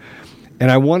they are. And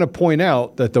I want to point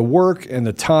out that the work and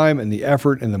the time and the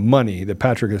effort and the money that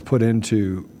Patrick has put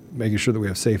into making sure that we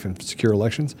have safe and secure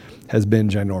elections has been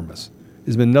ginormous.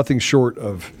 It's been nothing short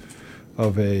of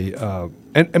a...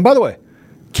 And by the way,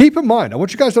 keep in mind, I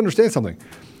want you guys to understand something.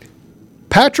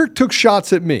 Patrick took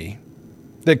shots at me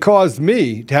that caused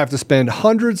me to have to spend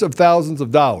hundreds of thousands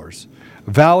of dollars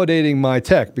validating my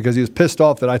tech because he was pissed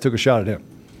off that I took a shot at him.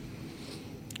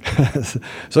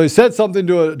 So he said something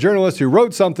to a journalist who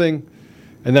wrote something,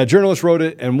 and that journalist wrote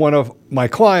it, and one of my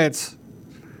clients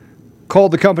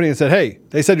called the company and said, hey,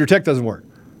 they said your tech doesn't work.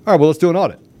 All right, well, let's do an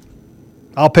audit.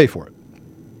 I'll pay for it.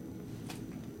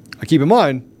 I keep in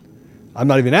mind, I'm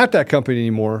not even at that company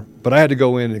anymore, but I had to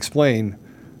go in and explain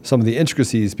some of the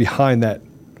intricacies behind that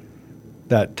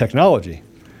technology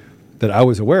that I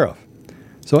was aware of.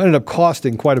 So it ended up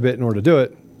costing quite a bit in order to do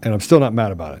it, and I'm still not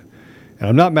mad about it. And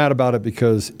I'm not mad about it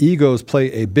because egos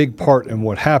play a big part in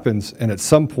what happens, and at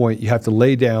some point you have to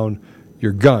lay down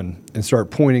your gun and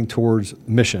start pointing towards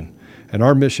mission. And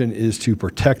our mission is to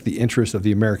protect the interests of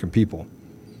the American people.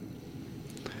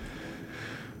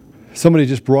 Somebody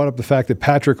just brought up the fact that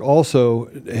Patrick also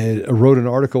wrote an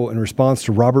article in response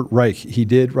to Robert Reich. He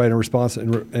did write a response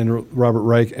in Robert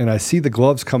Reich, and I see the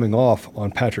gloves coming off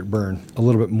on Patrick Byrne a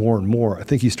little bit more and more. I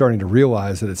think he's starting to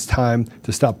realize that it's time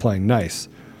to stop playing nice.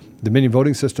 Dominion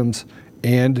Voting Systems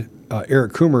and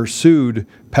Eric Coomer sued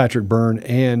Patrick Byrne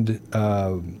and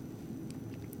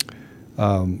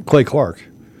Clay Clark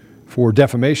for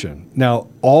defamation. Now,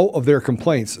 all of their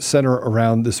complaints center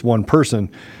around this one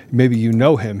person. Maybe you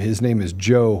know him. His name is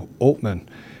Joe Oltmann.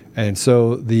 And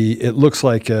so it looks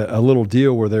like a little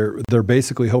deal where they're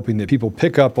basically hoping that people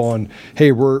pick up on,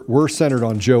 hey, we're centered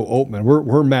on Joe Oltmann.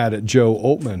 We're mad at Joe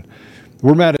Oltmann.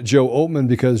 We're mad at Joe Oltmann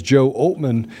because Joe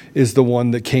Oltmann is the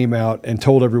one that came out and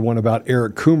told everyone about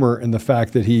Eric Coomer and the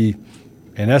fact that he,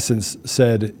 in essence,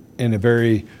 said in a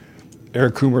very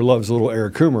Eric Coomer loves little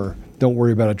Eric Coomer, don't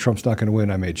worry about it, Trump's not going to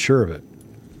win, I made sure of it.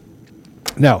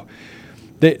 Now,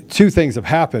 two things have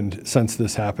happened since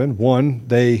this happened. One,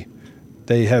 they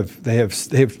have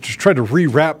tried to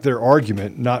rewrap their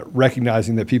argument, not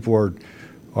recognizing that people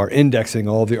are indexing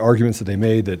all the arguments that they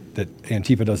made that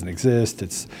Antifa doesn't exist.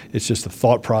 It's just a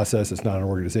thought process. It's not an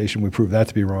organization. We proved that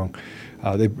to be wrong.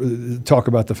 They talk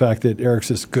about the fact that Eric's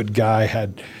this good guy,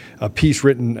 had a piece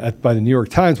written by the New York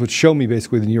Times, which showed me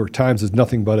basically the New York Times is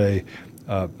nothing but a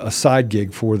side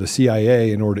gig for the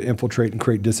CIA in order to infiltrate and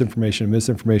create disinformation and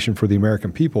misinformation for the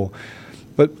American people.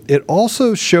 But it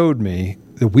also showed me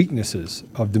the weaknesses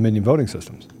of Dominion Voting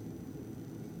Systems.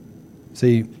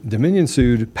 See, Dominion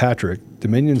sued Patrick.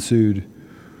 Dominion sued,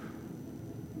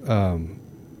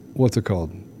 what's it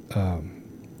called?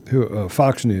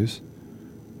 Fox News,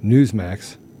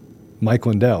 Newsmax, Mike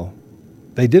Lindell.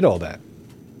 They did all that.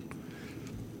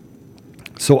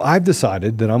 So I've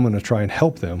decided that I'm going to try and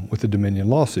help them with the Dominion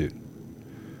lawsuit.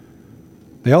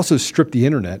 They also stripped the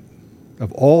internet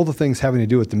of all the things having to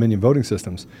do with Dominion Voting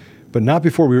Systems, but not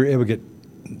before we were able to get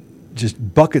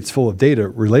just buckets full of data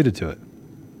related to it.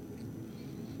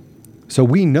 So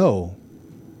we know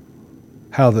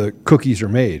how the cookies are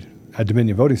made at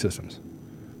Dominion Voting Systems.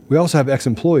 We also have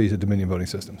ex-employees at Dominion Voting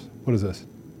Systems. What is this?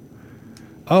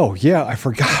 Oh, yeah, I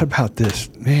forgot about this.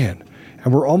 Man.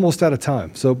 and we're almost out of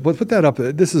time. So but put that up.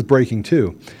 This is breaking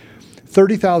too.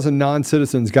 30,000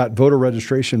 non-citizens got voter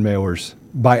registration mailers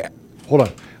by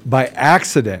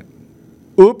accident.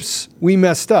 Oops, we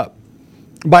messed up.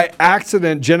 By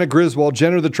accident, Jenna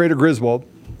the Traitor Griswold,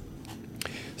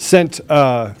 sent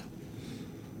voter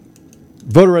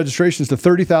registrations to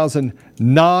 30,000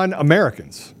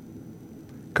 non-Americans.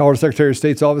 Colorado Secretary of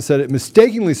State's office said it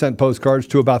mistakenly sent postcards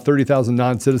to about 30,000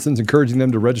 non-citizens, encouraging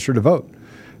them to register to vote,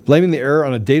 blaming the error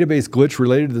on a database glitch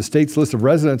related to the state's list of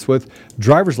residents with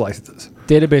driver's licenses.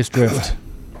 Database drift.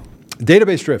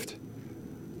 Database drift.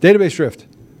 Database drift.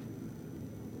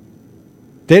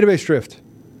 Database drift.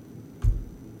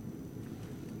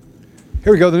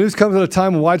 Here we go. The news comes at a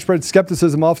time when widespread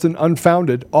skepticism, often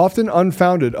unfounded,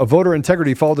 of voter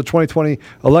integrity followed the 2020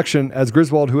 election as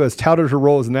Griswold, who has touted her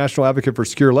role as a national advocate for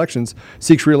secure elections,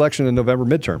 seeks re-election in November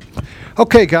midterm.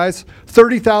 Okay, guys,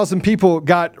 30,000 people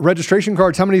got registration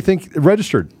cards. How many do you think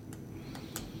registered?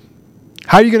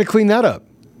 How are you going to clean that up?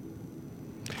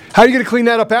 How are you going to clean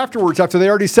that up afterwards after they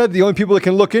already said the only people that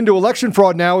can look into election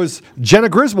fraud now is Jenna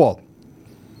Griswold?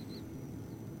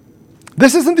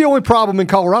 This isn't the only problem in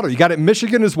Colorado. You got it in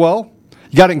Michigan as well.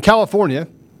 You got it in California,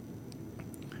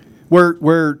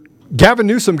 where Gavin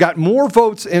Newsom got more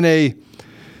votes in a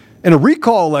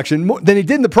recall election than he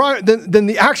did in than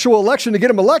the actual election to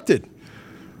get him elected.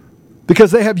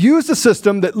 Because they have used a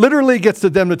system that literally gets to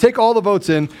them to take all the votes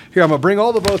in. Here, I'm going to bring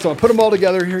all the votes. I'm going to put them all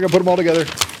together. Here, I'm going to put them all together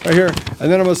right here.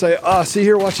 And then I'm going to say, see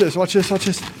here, watch this, watch this, watch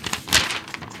this.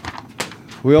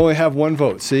 We only have one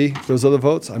vote. See, those other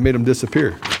votes? I made them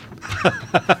disappear.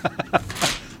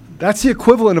 That's the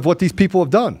equivalent of what these people have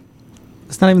done.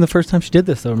 It's not even the first time she did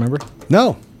this, though, remember?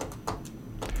 No.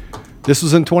 This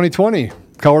was in 2020.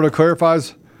 Colorado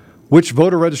clarifies which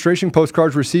voter registration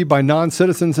postcards received by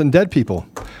non-citizens and dead people.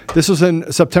 This was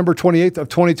in September 28th of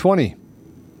 2020.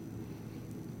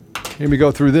 Let me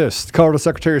go through this. The Colorado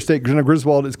Secretary of State Jenna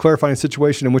Griswold is clarifying a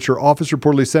situation in which her office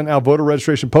reportedly sent out voter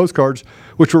registration postcards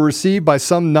which were received by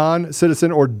some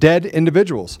non-citizen or dead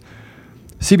individuals.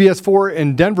 CBS 4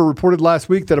 in Denver reported last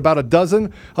week that about a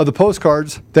dozen of the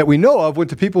postcards that we know of went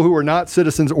to people who were not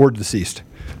citizens or deceased.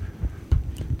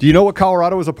 Do you know what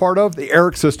Colorado is a part of? The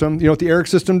ERIC system. You know what the ERIC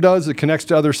system does? It connects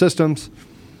to other systems.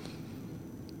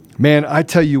 Man, I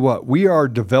tell you what, we are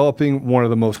developing one of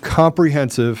the most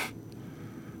comprehensive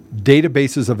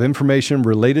databases of information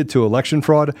related to election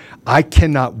fraud. I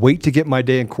cannot wait to get my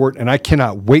day in court, and I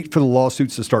cannot wait for the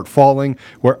lawsuits to start falling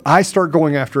where I start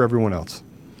going after everyone else.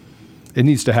 It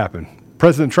needs to happen.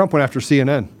 President Trump went after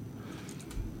CNN.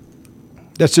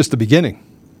 That's just the beginning.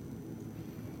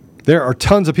 There are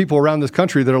tons of people around this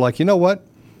country that are like, you know what?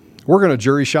 We're going to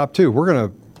jury shop too. We're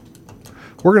going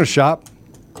to shop.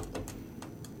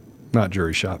 Not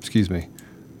jury shop, excuse me.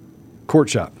 Court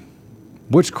shop.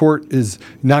 Which court is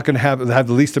not going to have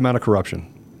the least amount of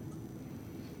corruption?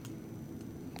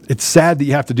 It's sad that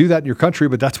you have to do that in your country,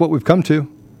 but that's what we've come to.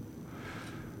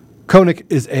 Konnech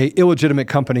is a illegitimate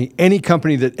company. Any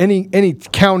company that any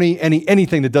county,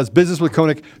 anything that does business with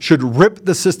Konnech should rip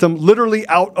the system literally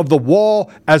out of the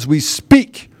wall as we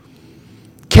speak.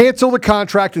 Cancel the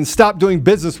contract and stop doing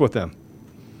business with them.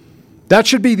 That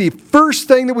should be the first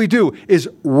thing that we do is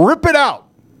rip it out.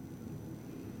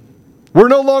 We're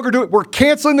no longer doing it. We're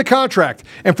canceling the contract.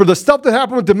 And for the stuff that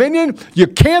happened with Dominion, you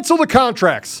cancel the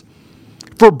contracts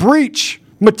for breach,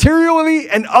 materially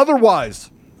and otherwise.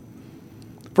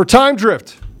 For time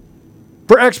drift,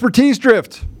 for expertise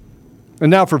drift, and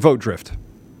now for vote drift.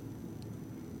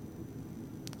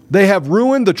 They have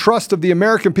ruined the trust of the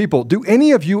American people. Do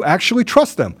any of you actually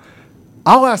trust them?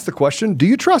 I'll ask the question, do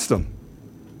you trust them?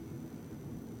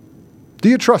 Do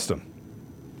you trust them?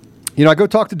 You know, I go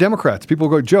talk to Democrats. People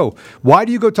go, Joe, why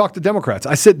do you go talk to Democrats?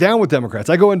 I sit down with Democrats.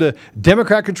 I go into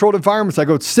Democrat-controlled environments. I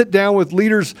go sit down with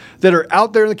leaders that are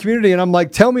out there in the community, and I'm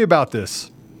like, tell me about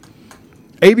this.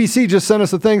 ABC just sent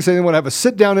us a thing saying they want to have a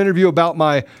sit-down interview about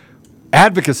my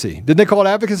advocacy. Didn't they call it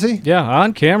advocacy? Yeah,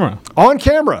 on camera. On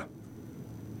camera.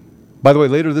 By the way,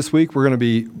 later this week, we're going to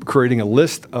be creating a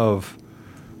list of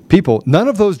people. None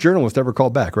of those journalists ever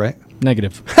called back, right?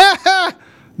 Negative.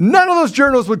 None of those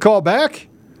journalists would call back.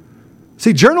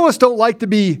 See, journalists don't like to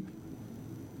be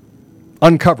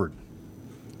uncovered.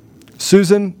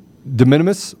 Susan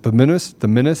Dominus. Dominus?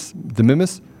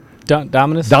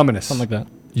 Something like that.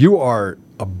 You are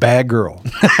a bad girl.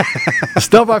 The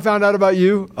stuff I found out about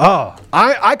you,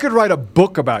 I could write a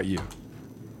book about you.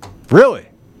 Really.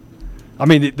 I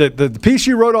mean, the piece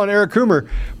you wrote on Eric Coomer,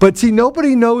 but see,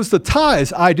 nobody knows the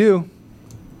ties. I do.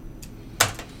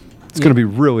 It's going to be a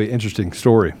really interesting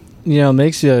story. You know, it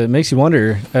makes you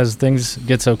wonder as things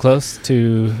get so close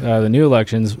to the new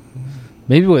elections.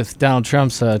 Maybe with Donald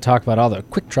Trump's talk about all the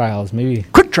quick trials, maybe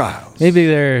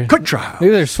they're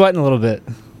sweating a little bit.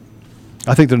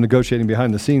 I think they're negotiating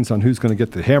behind the scenes on who's going to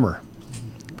get the hammer.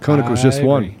 Konnech was just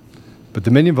one. But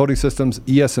Dominion voting systems,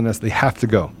 ES&S, they have to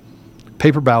go.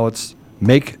 Paper ballots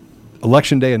make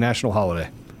Election Day a national holiday.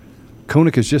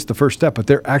 Konnech is just the first step, but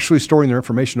they're actually storing their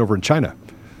information over in China.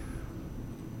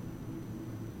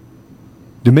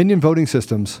 Dominion voting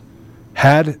systems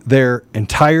had their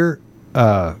entire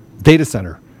data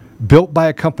center built by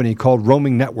a company called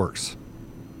Roaming Networks.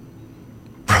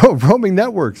 Roaming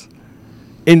Networks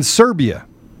in Serbia.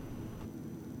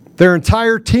 Their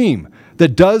entire team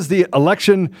that does the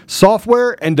election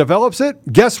software and develops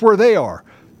it, guess where they are?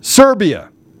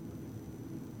 Serbia.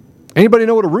 Anybody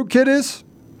know what a rootkit is?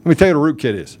 Let me tell you what a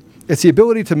rootkit is. It's the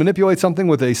ability to manipulate something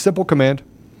with a simple command.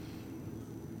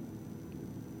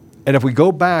 And if we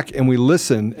go back and we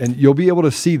listen, and you'll be able to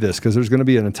see this because there's going to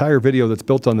be an entire video that's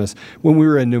built on this. When we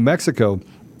were in New Mexico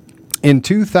in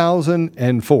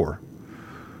 2004,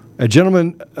 a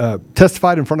gentleman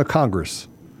testified in front of Congress.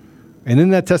 And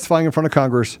in that testifying in front of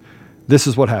Congress, this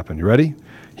is what happened. You ready?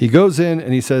 He goes in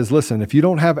and he says, listen, if you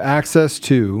don't have access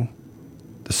to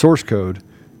the source code,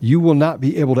 you will not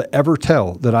be able to ever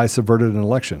tell that I subverted an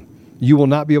election. You will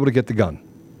not be able to get the gun.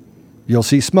 You'll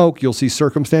see smoke. You'll see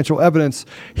circumstantial evidence.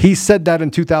 He said that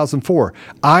in 2004.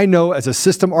 I know as a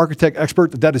system architect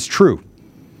expert that that is true.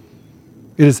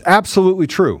 It is absolutely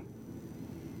true.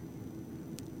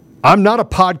 I'm not a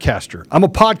podcaster. I'm a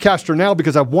podcaster now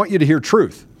because I want you to hear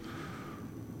truth.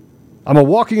 I'm a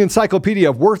walking encyclopedia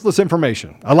of worthless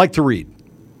information. I like to read.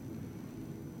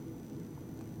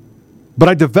 But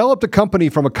I developed a company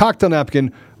from a cocktail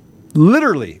napkin,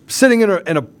 literally sitting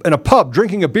in a pub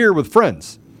drinking a beer with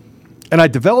friends. And I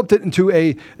developed it into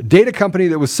a data company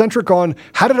that was centric on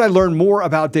how did I learn more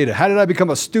about data? How did I become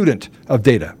a student of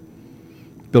data?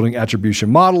 Building attribution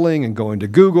modeling and going to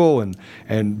Google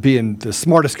and being the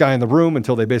smartest guy in the room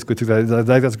until they basically took that.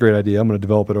 That's a great idea. I'm going to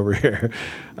develop it over here.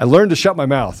 I learned to shut my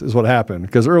mouth is what happened.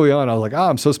 Because early on I was like,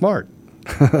 I'm so smart.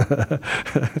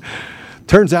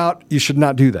 Turns out you should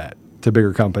not do that to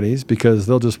bigger companies because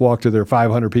they'll just walk to their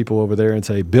 500 people over there and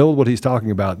say, build what he's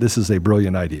talking about. This is a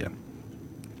brilliant idea.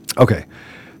 Okay,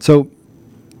 so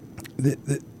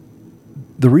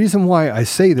the reason why I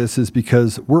say this is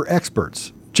because we're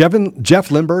experts.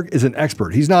 Jeff Lindbergh is an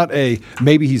expert. He's not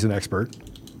maybe he's an expert.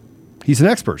 He's an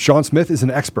expert. Sean Smith is an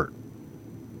expert.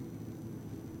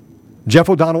 Jeff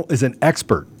O'Donnell is an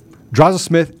expert. Draza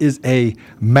Smith is a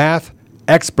math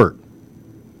expert.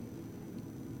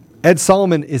 Ed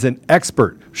Solomon is an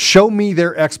expert. Show me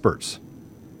their experts.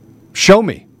 Show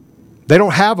me. They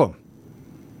don't have them.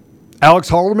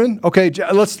 Alex Halderman, okay,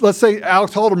 let's say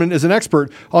Alex Halderman is an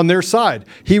expert on their side.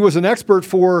 He was an expert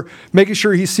for making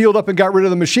sure he sealed up and got rid of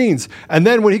the machines. And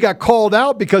then when he got called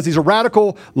out because he's a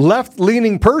radical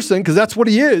left-leaning person, because that's what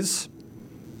he is,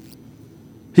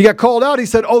 he got called out. He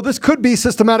said, oh, this could be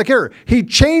systematic error. He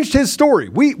changed his story.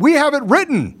 We have it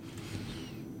written.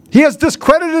 He has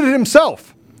discredited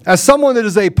himself as someone that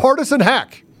is a partisan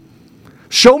hack.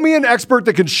 Show me an expert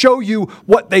that can show you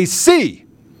what they see.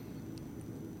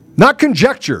 Not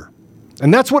conjecture.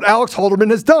 And that's what Alex Halderman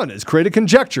has done, is created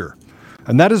conjecture.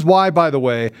 And that is why, by the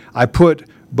way, I put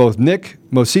both Nick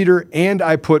Moseder and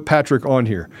I put Patrick on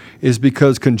here, is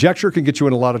because conjecture can get you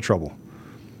in a lot of trouble.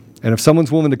 And if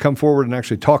someone's willing to come forward and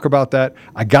actually talk about that,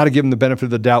 I got to give them the benefit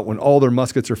of the doubt when all their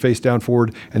muskets are face down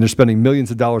forward and they're spending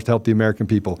millions of dollars to help the American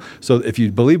people. So if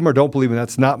you believe them or don't believe them,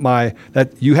 that's not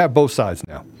that you have both sides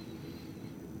now.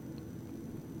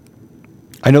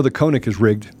 I know the Konnech is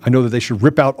rigged. I know that they should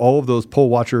rip out all of those poll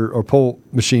watcher or poll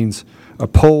machines or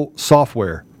poll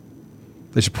software.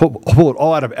 They should pull it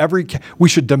all out of every. We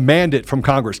should demand it from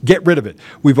Congress. Get rid of it.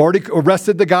 We've already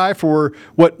arrested the guy for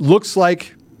what looks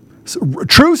like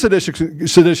true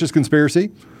seditious conspiracy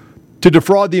to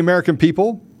defraud the American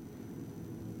people.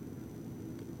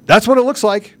 That's what it looks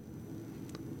like.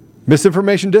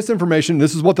 Misinformation, disinformation.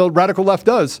 This is what the radical left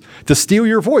does to steal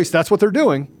your voice. That's what they're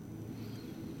doing.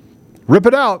 Rip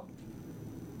it out.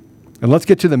 And let's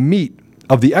get to the meat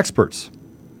of the experts.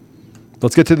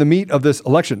 Let's get to the meat of this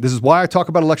election. This is why I talk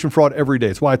about election fraud every day.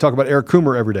 It's why I talk about Eric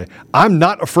Coomer every day. I'm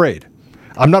not afraid.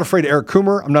 I'm not afraid of Eric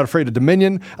Coomer. I'm not afraid of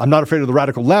Dominion. I'm not afraid of the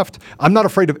radical left. I'm not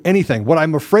afraid of anything. What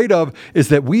I'm afraid of is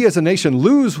that we as a nation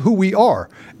lose who we are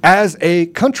as a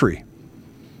country.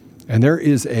 And there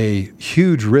is a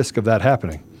huge risk of that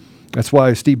happening. That's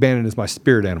why Steve Bannon is my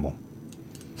spirit animal.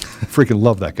 Freaking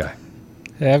love that guy.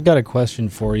 Hey, I've got a question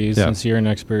for you since you're an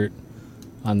expert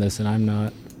on this and I'm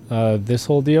not. This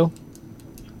whole deal?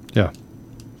 Yeah.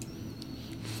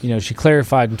 You know, she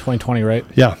clarified in 2020, right?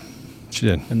 Yeah, she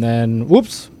did. And then,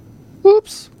 whoops,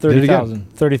 Whoops.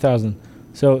 30,000. 30,000.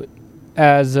 So,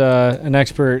 as an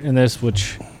expert in this,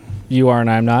 which you are and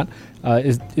I'm not,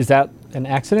 is that an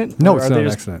accident? No, Or it's are not they an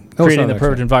just accident. No, it's creating not the an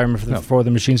perfect accident. environment for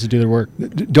the machines to do their work.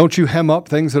 Don't you hem up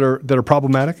things that are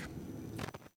problematic?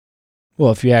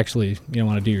 Well, if you actually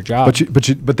want to do your job. But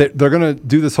they're going to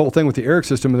do this whole thing with the ERIC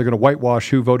system, and they're going to whitewash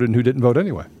who voted and who didn't vote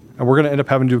anyway. And we're going to end up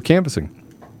having to do canvassing.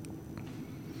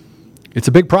 It's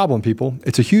a big problem, people.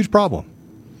 It's a huge problem.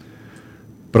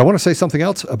 But I want to say something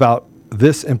else about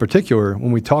this in particular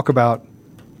when we talk about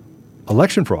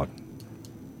election fraud.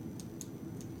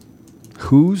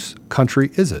 Whose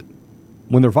country is it?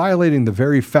 When they're violating the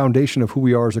very foundation of who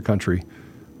we are as a country,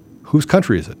 whose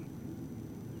country is it?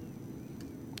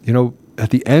 At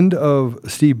the end of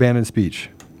Steve Bannon's speech,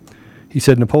 he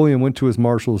said Napoleon went to his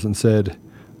marshals and said,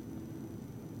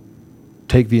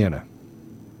 take Vienna,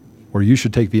 or you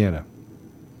should take Vienna.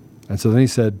 And so then he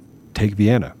said, take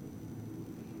Vienna.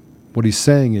 What he's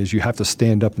saying is you have to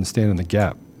stand up and stand in the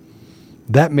gap.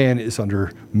 That man is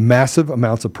under massive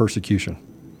amounts of persecution,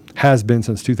 has been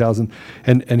since 2000.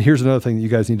 And here's another thing that you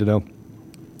guys need to know.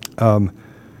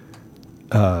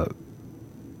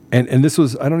 And this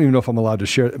was, I don't even know if I'm allowed to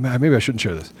share, maybe I shouldn't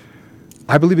share this.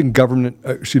 I believe in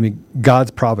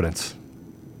God's providence.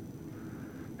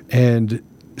 And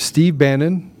Steve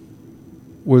Bannon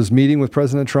was meeting with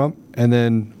President Trump, and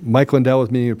then Mike Lindell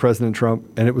was meeting with President Trump,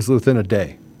 and it was within a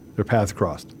day. Their paths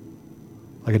crossed.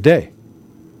 Like a day.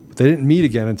 But they didn't meet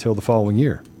again until the following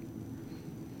year.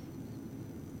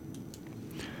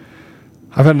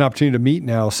 I've had an opportunity to meet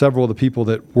now several of the people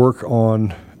that work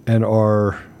on and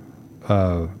are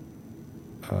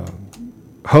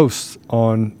hosts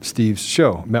on Steve's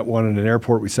show. Met one in an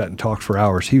airport. We sat and talked for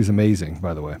hours. He was amazing,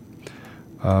 by the way.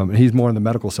 And he's more on the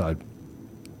medical side.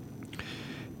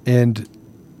 And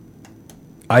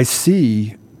I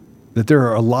see that there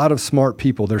are a lot of smart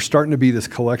people. There's starting to be this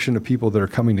collection of people that are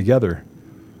coming together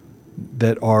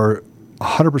that are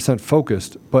 100%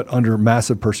 focused, but under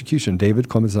massive persecution. David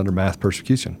Clemens is under mass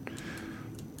persecution.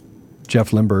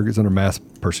 Jeff Lindbergh is under mass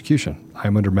persecution.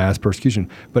 I'm under mass persecution.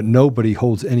 But nobody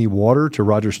holds any water to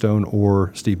Roger Stone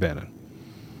or Steve Bannon.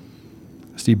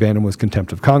 Steve Bannon was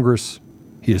contempt of Congress.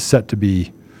 He is set to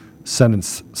be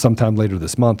sentenced sometime later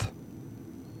this month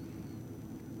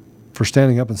for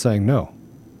standing up and saying no.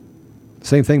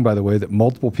 Same thing, by the way, that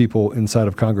multiple people inside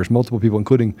of Congress, multiple people,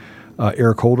 including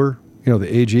Eric Holder,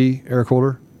 the AG, Eric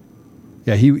Holder.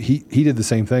 Yeah, he did the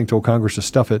same thing, told Congress to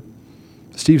stuff it.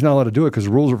 Steve's not allowed to do it because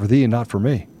the rules are for thee and not for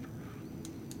me.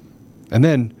 And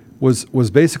then was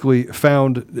basically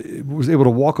was able to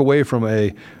walk away from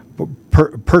a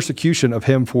persecution of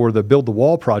him for the Build the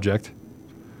Wall project.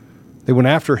 They went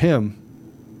after him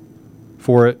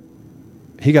for it.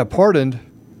 He got pardoned.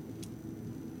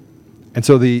 And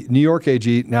so the New York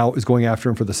AG now is going after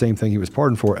him for the same thing he was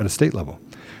pardoned for at a state level.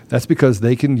 That's because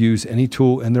they can use any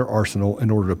tool in their arsenal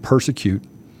in order to persecute,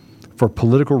 for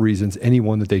political reasons,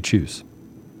 anyone that they choose.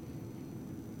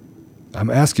 I'm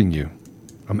asking you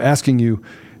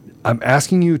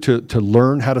to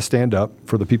learn how to stand up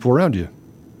for the people around you.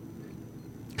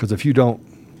 Because if you don't,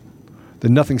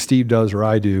 then nothing Steve does or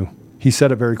I do. He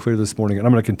said it very clear this morning, and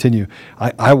I'm going to continue.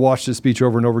 I watched his speech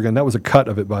over and over again. That was a cut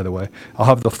of it, by the way. I'll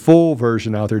have the full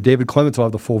version out there. David Clements will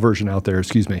have the full version out there.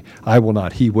 Excuse me. I will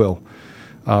not. He will.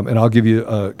 And I'll give you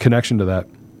a connection to that.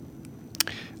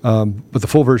 But the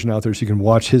full version out there so you can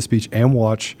watch his speech and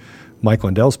watch Mike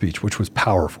Lindell's speech, which was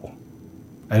powerful.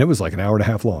 And it was like an hour and a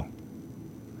half long.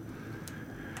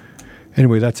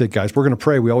 Anyway, that's it, guys. We're going to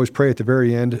pray. We always pray at the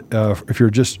very end. If you're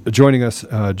just joining us,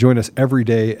 join us every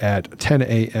day at 10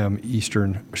 a.m.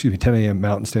 10 a.m.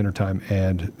 Mountain Standard Time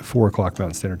and 4 o'clock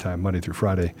Mountain Standard Time, Monday through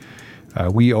Friday.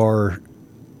 We are,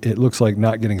 it looks like,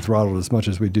 not getting throttled as much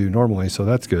as we do normally, so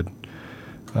that's good.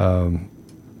 And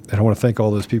I want to thank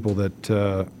all those people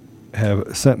that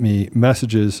have sent me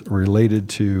messages related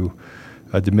to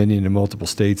Dominion in multiple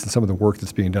states and some of the work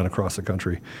that's being done across the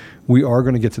country. We are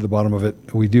going to get to the bottom of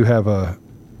it. We do have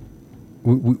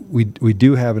we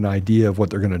do have an idea of what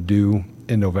they're going to do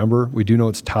in November. We do know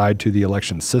it's tied to the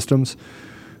election systems.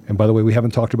 And by the way, we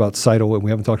haven't talked about CITL, and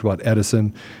we haven't talked about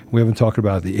Edison. We haven't talked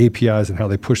about the APIs and how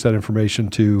they push that information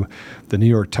to the New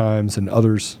York Times and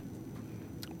others.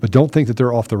 But don't think that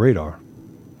they're off the radar.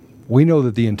 We know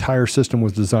that the entire system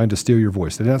was designed to steal your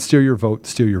voice. They did not steal your vote,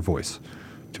 steal your voice,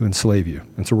 to enslave you.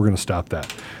 And so we're going to stop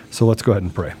that. So let's go ahead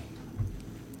and pray.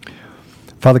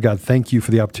 Father God, thank you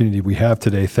for the opportunity we have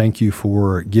today. Thank you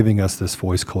for giving us this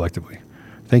voice collectively.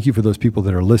 Thank you for those people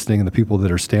that are listening and the people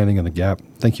that are standing in the gap.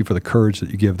 Thank you for the courage that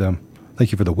you give them.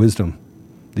 Thank you for the wisdom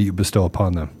that you bestow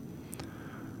upon them.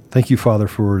 Thank you, Father,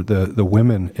 for the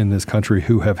women in this country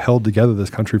who have held together this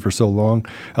country for so long,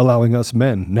 allowing us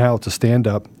men now to stand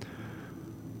up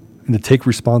and to take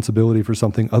responsibility for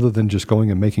something other than just going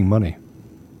and making money.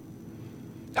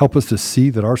 Help us to see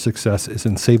that our success is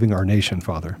in saving our nation,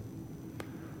 Father.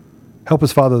 Help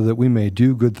us, Father, that we may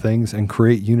do good things and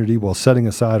create unity while setting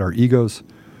aside our egos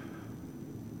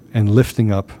and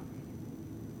lifting up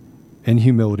in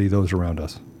humility those around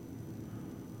us.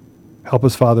 Help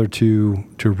us, Father, to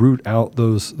root out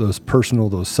those personal,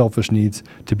 those selfish needs,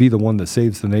 to be the one that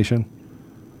saves the nation,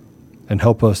 and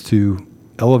help us to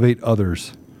elevate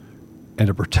others and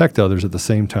to protect others at the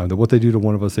same time, that what they do to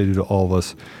one of us, they do to all of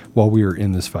us while we are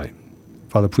in this fight.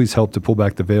 Father, please help to pull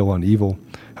back the veil on evil.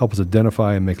 Help us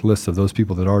identify and make lists of those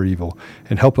people that are evil,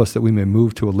 and help us that we may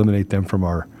move to eliminate them from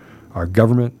our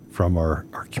government, from our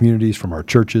communities, from our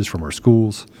churches, from our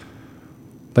schools.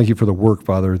 Thank you for the work,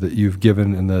 Father, that you've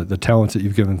given and the talents that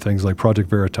you've given things like Project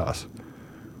Veritas.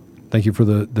 Thank you for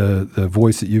the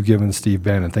voice that you've given Steve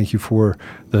Bannon. Thank you for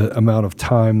the amount of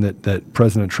time that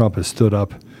President Trump has stood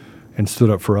up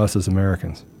for us as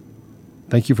Americans.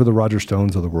 Thank you for the Roger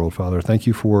Stones of the world, Father. Thank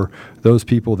you for those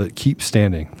people that keep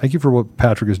standing. Thank you for what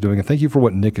Patrick is doing, and thank you for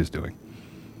what Nick is doing.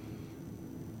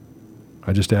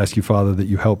 I just ask you, Father, that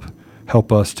you help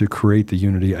us to create the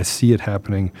unity. I see it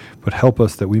happening, but help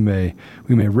us that we may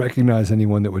recognize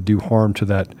anyone that would do harm to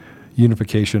that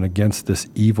unification against this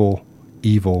evil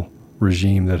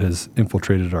regime that has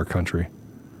infiltrated our country.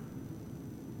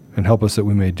 And help us that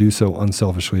we may do so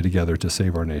unselfishly together to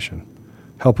save our nation.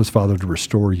 Help us, Father, to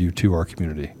restore you to our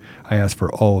community. I ask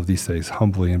for all of these things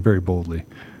humbly and very boldly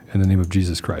in the name of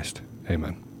Jesus Christ.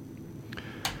 Amen.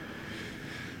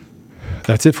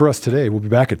 That's it for us today. We'll be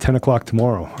back at 10 o'clock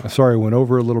tomorrow. I'm sorry I went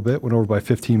over a little bit, went over by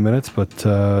 15 minutes, but,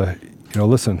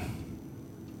 listen,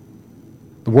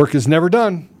 the work is never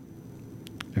done.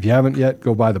 If you haven't yet,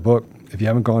 go buy the book. If you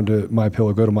haven't gone to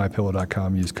MyPillow, go to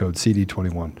mypillow.com, use code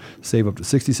CD21. Save up to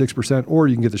 66%, or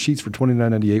you can get the sheets for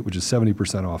 $29.98, which is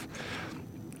 70% off.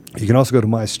 You can also go to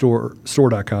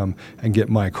mystore.com and get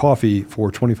my coffee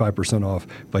for 25% off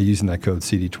by using that code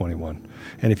CD21.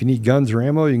 And if you need guns or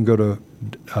ammo, you can go to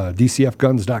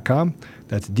dcfguns.com.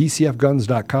 That's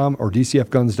dcfguns.com or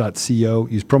dcfguns.co.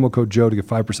 Use promo code Joe to get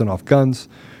 5% off guns.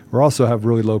 We also have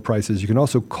really low prices. You can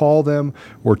also call them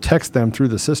or text them through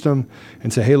the system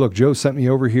and say, hey, look, Joe sent me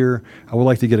over here. I would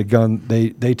like to get a gun.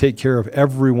 They take care of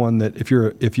everyone that if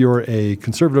you're a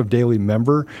Conservative Daily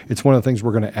member, it's one of the things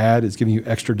we're going to add is giving you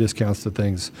extra discounts to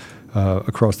things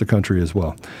across the country as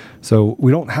well. So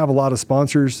we don't have a lot of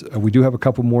sponsors. We do have a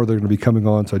couple more that are going to be coming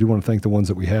on, so I do want to thank the ones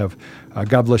that we have.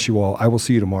 God bless you all. I will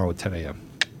see you tomorrow at 10 a.m.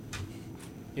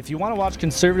 If you want to watch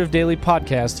Conservative Daily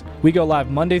Podcast, we go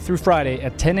live Monday through Friday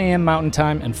at 10 a.m. Mountain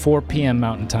Time and 4 p.m.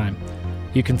 Mountain Time.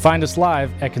 You can find us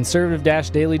live at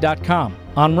conservative-daily.com,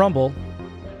 on Rumble,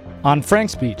 on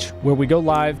Frank's Speech, where we go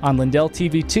live on Lindell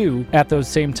TV 2 at those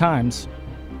same times,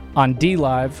 on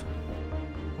DLive,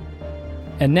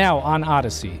 and now on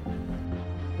Odyssey.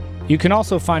 You can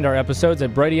also find our episodes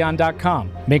at Brighteon.com.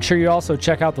 Make sure you also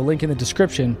check out the link in the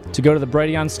description to go to the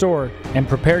Brighteon store and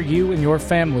prepare you and your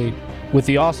family with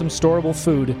the awesome storable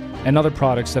food and other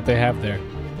products that they have there.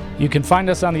 You can find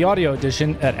us on the audio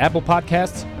edition at Apple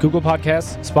Podcasts, Google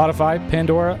Podcasts, Spotify,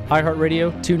 Pandora,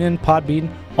 iHeartRadio, TuneIn, Podbean,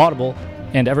 Audible,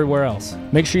 and everywhere else.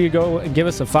 Make sure you go and give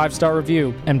us a 5-star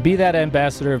review and be that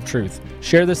ambassador of truth.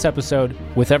 Share this episode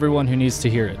with everyone who needs to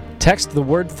hear it. Text the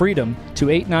word freedom to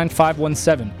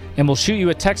 89517 and we'll shoot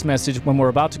you a text message when we're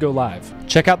about to go live.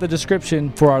 Check out the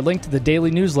description for our link to the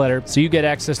daily newsletter so you get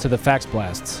access to the fax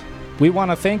blasts. We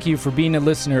want to thank you for being a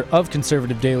listener of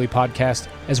Conservative Daily Podcast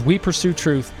as we pursue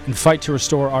truth and fight to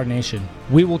restore our nation.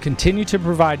 We will continue to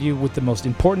provide you with the most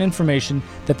important information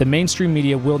that the mainstream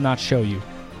media will not show you.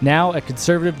 Now at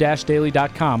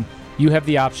conservative-daily.com, you have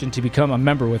the option to become a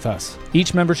member with us.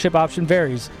 Each membership option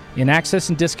varies in access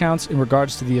and discounts in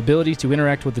regards to the ability to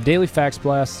interact with the daily fax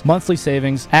blasts, monthly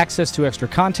savings, access to extra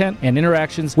content, and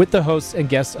interactions with the hosts and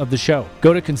guests of the show.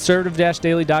 Go to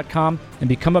conservative-daily.com and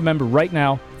become a member right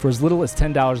now for as little as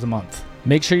 $10 a month.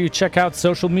 Make sure you check out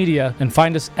social media and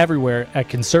find us everywhere at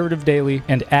Conservative Daily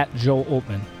and at Joel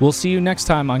Oltman. We'll see you next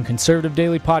time on Conservative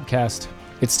Daily Podcast.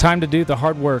 It's time to do the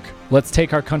hard work. Let's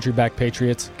take our country back,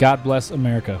 Patriots. God bless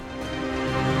America.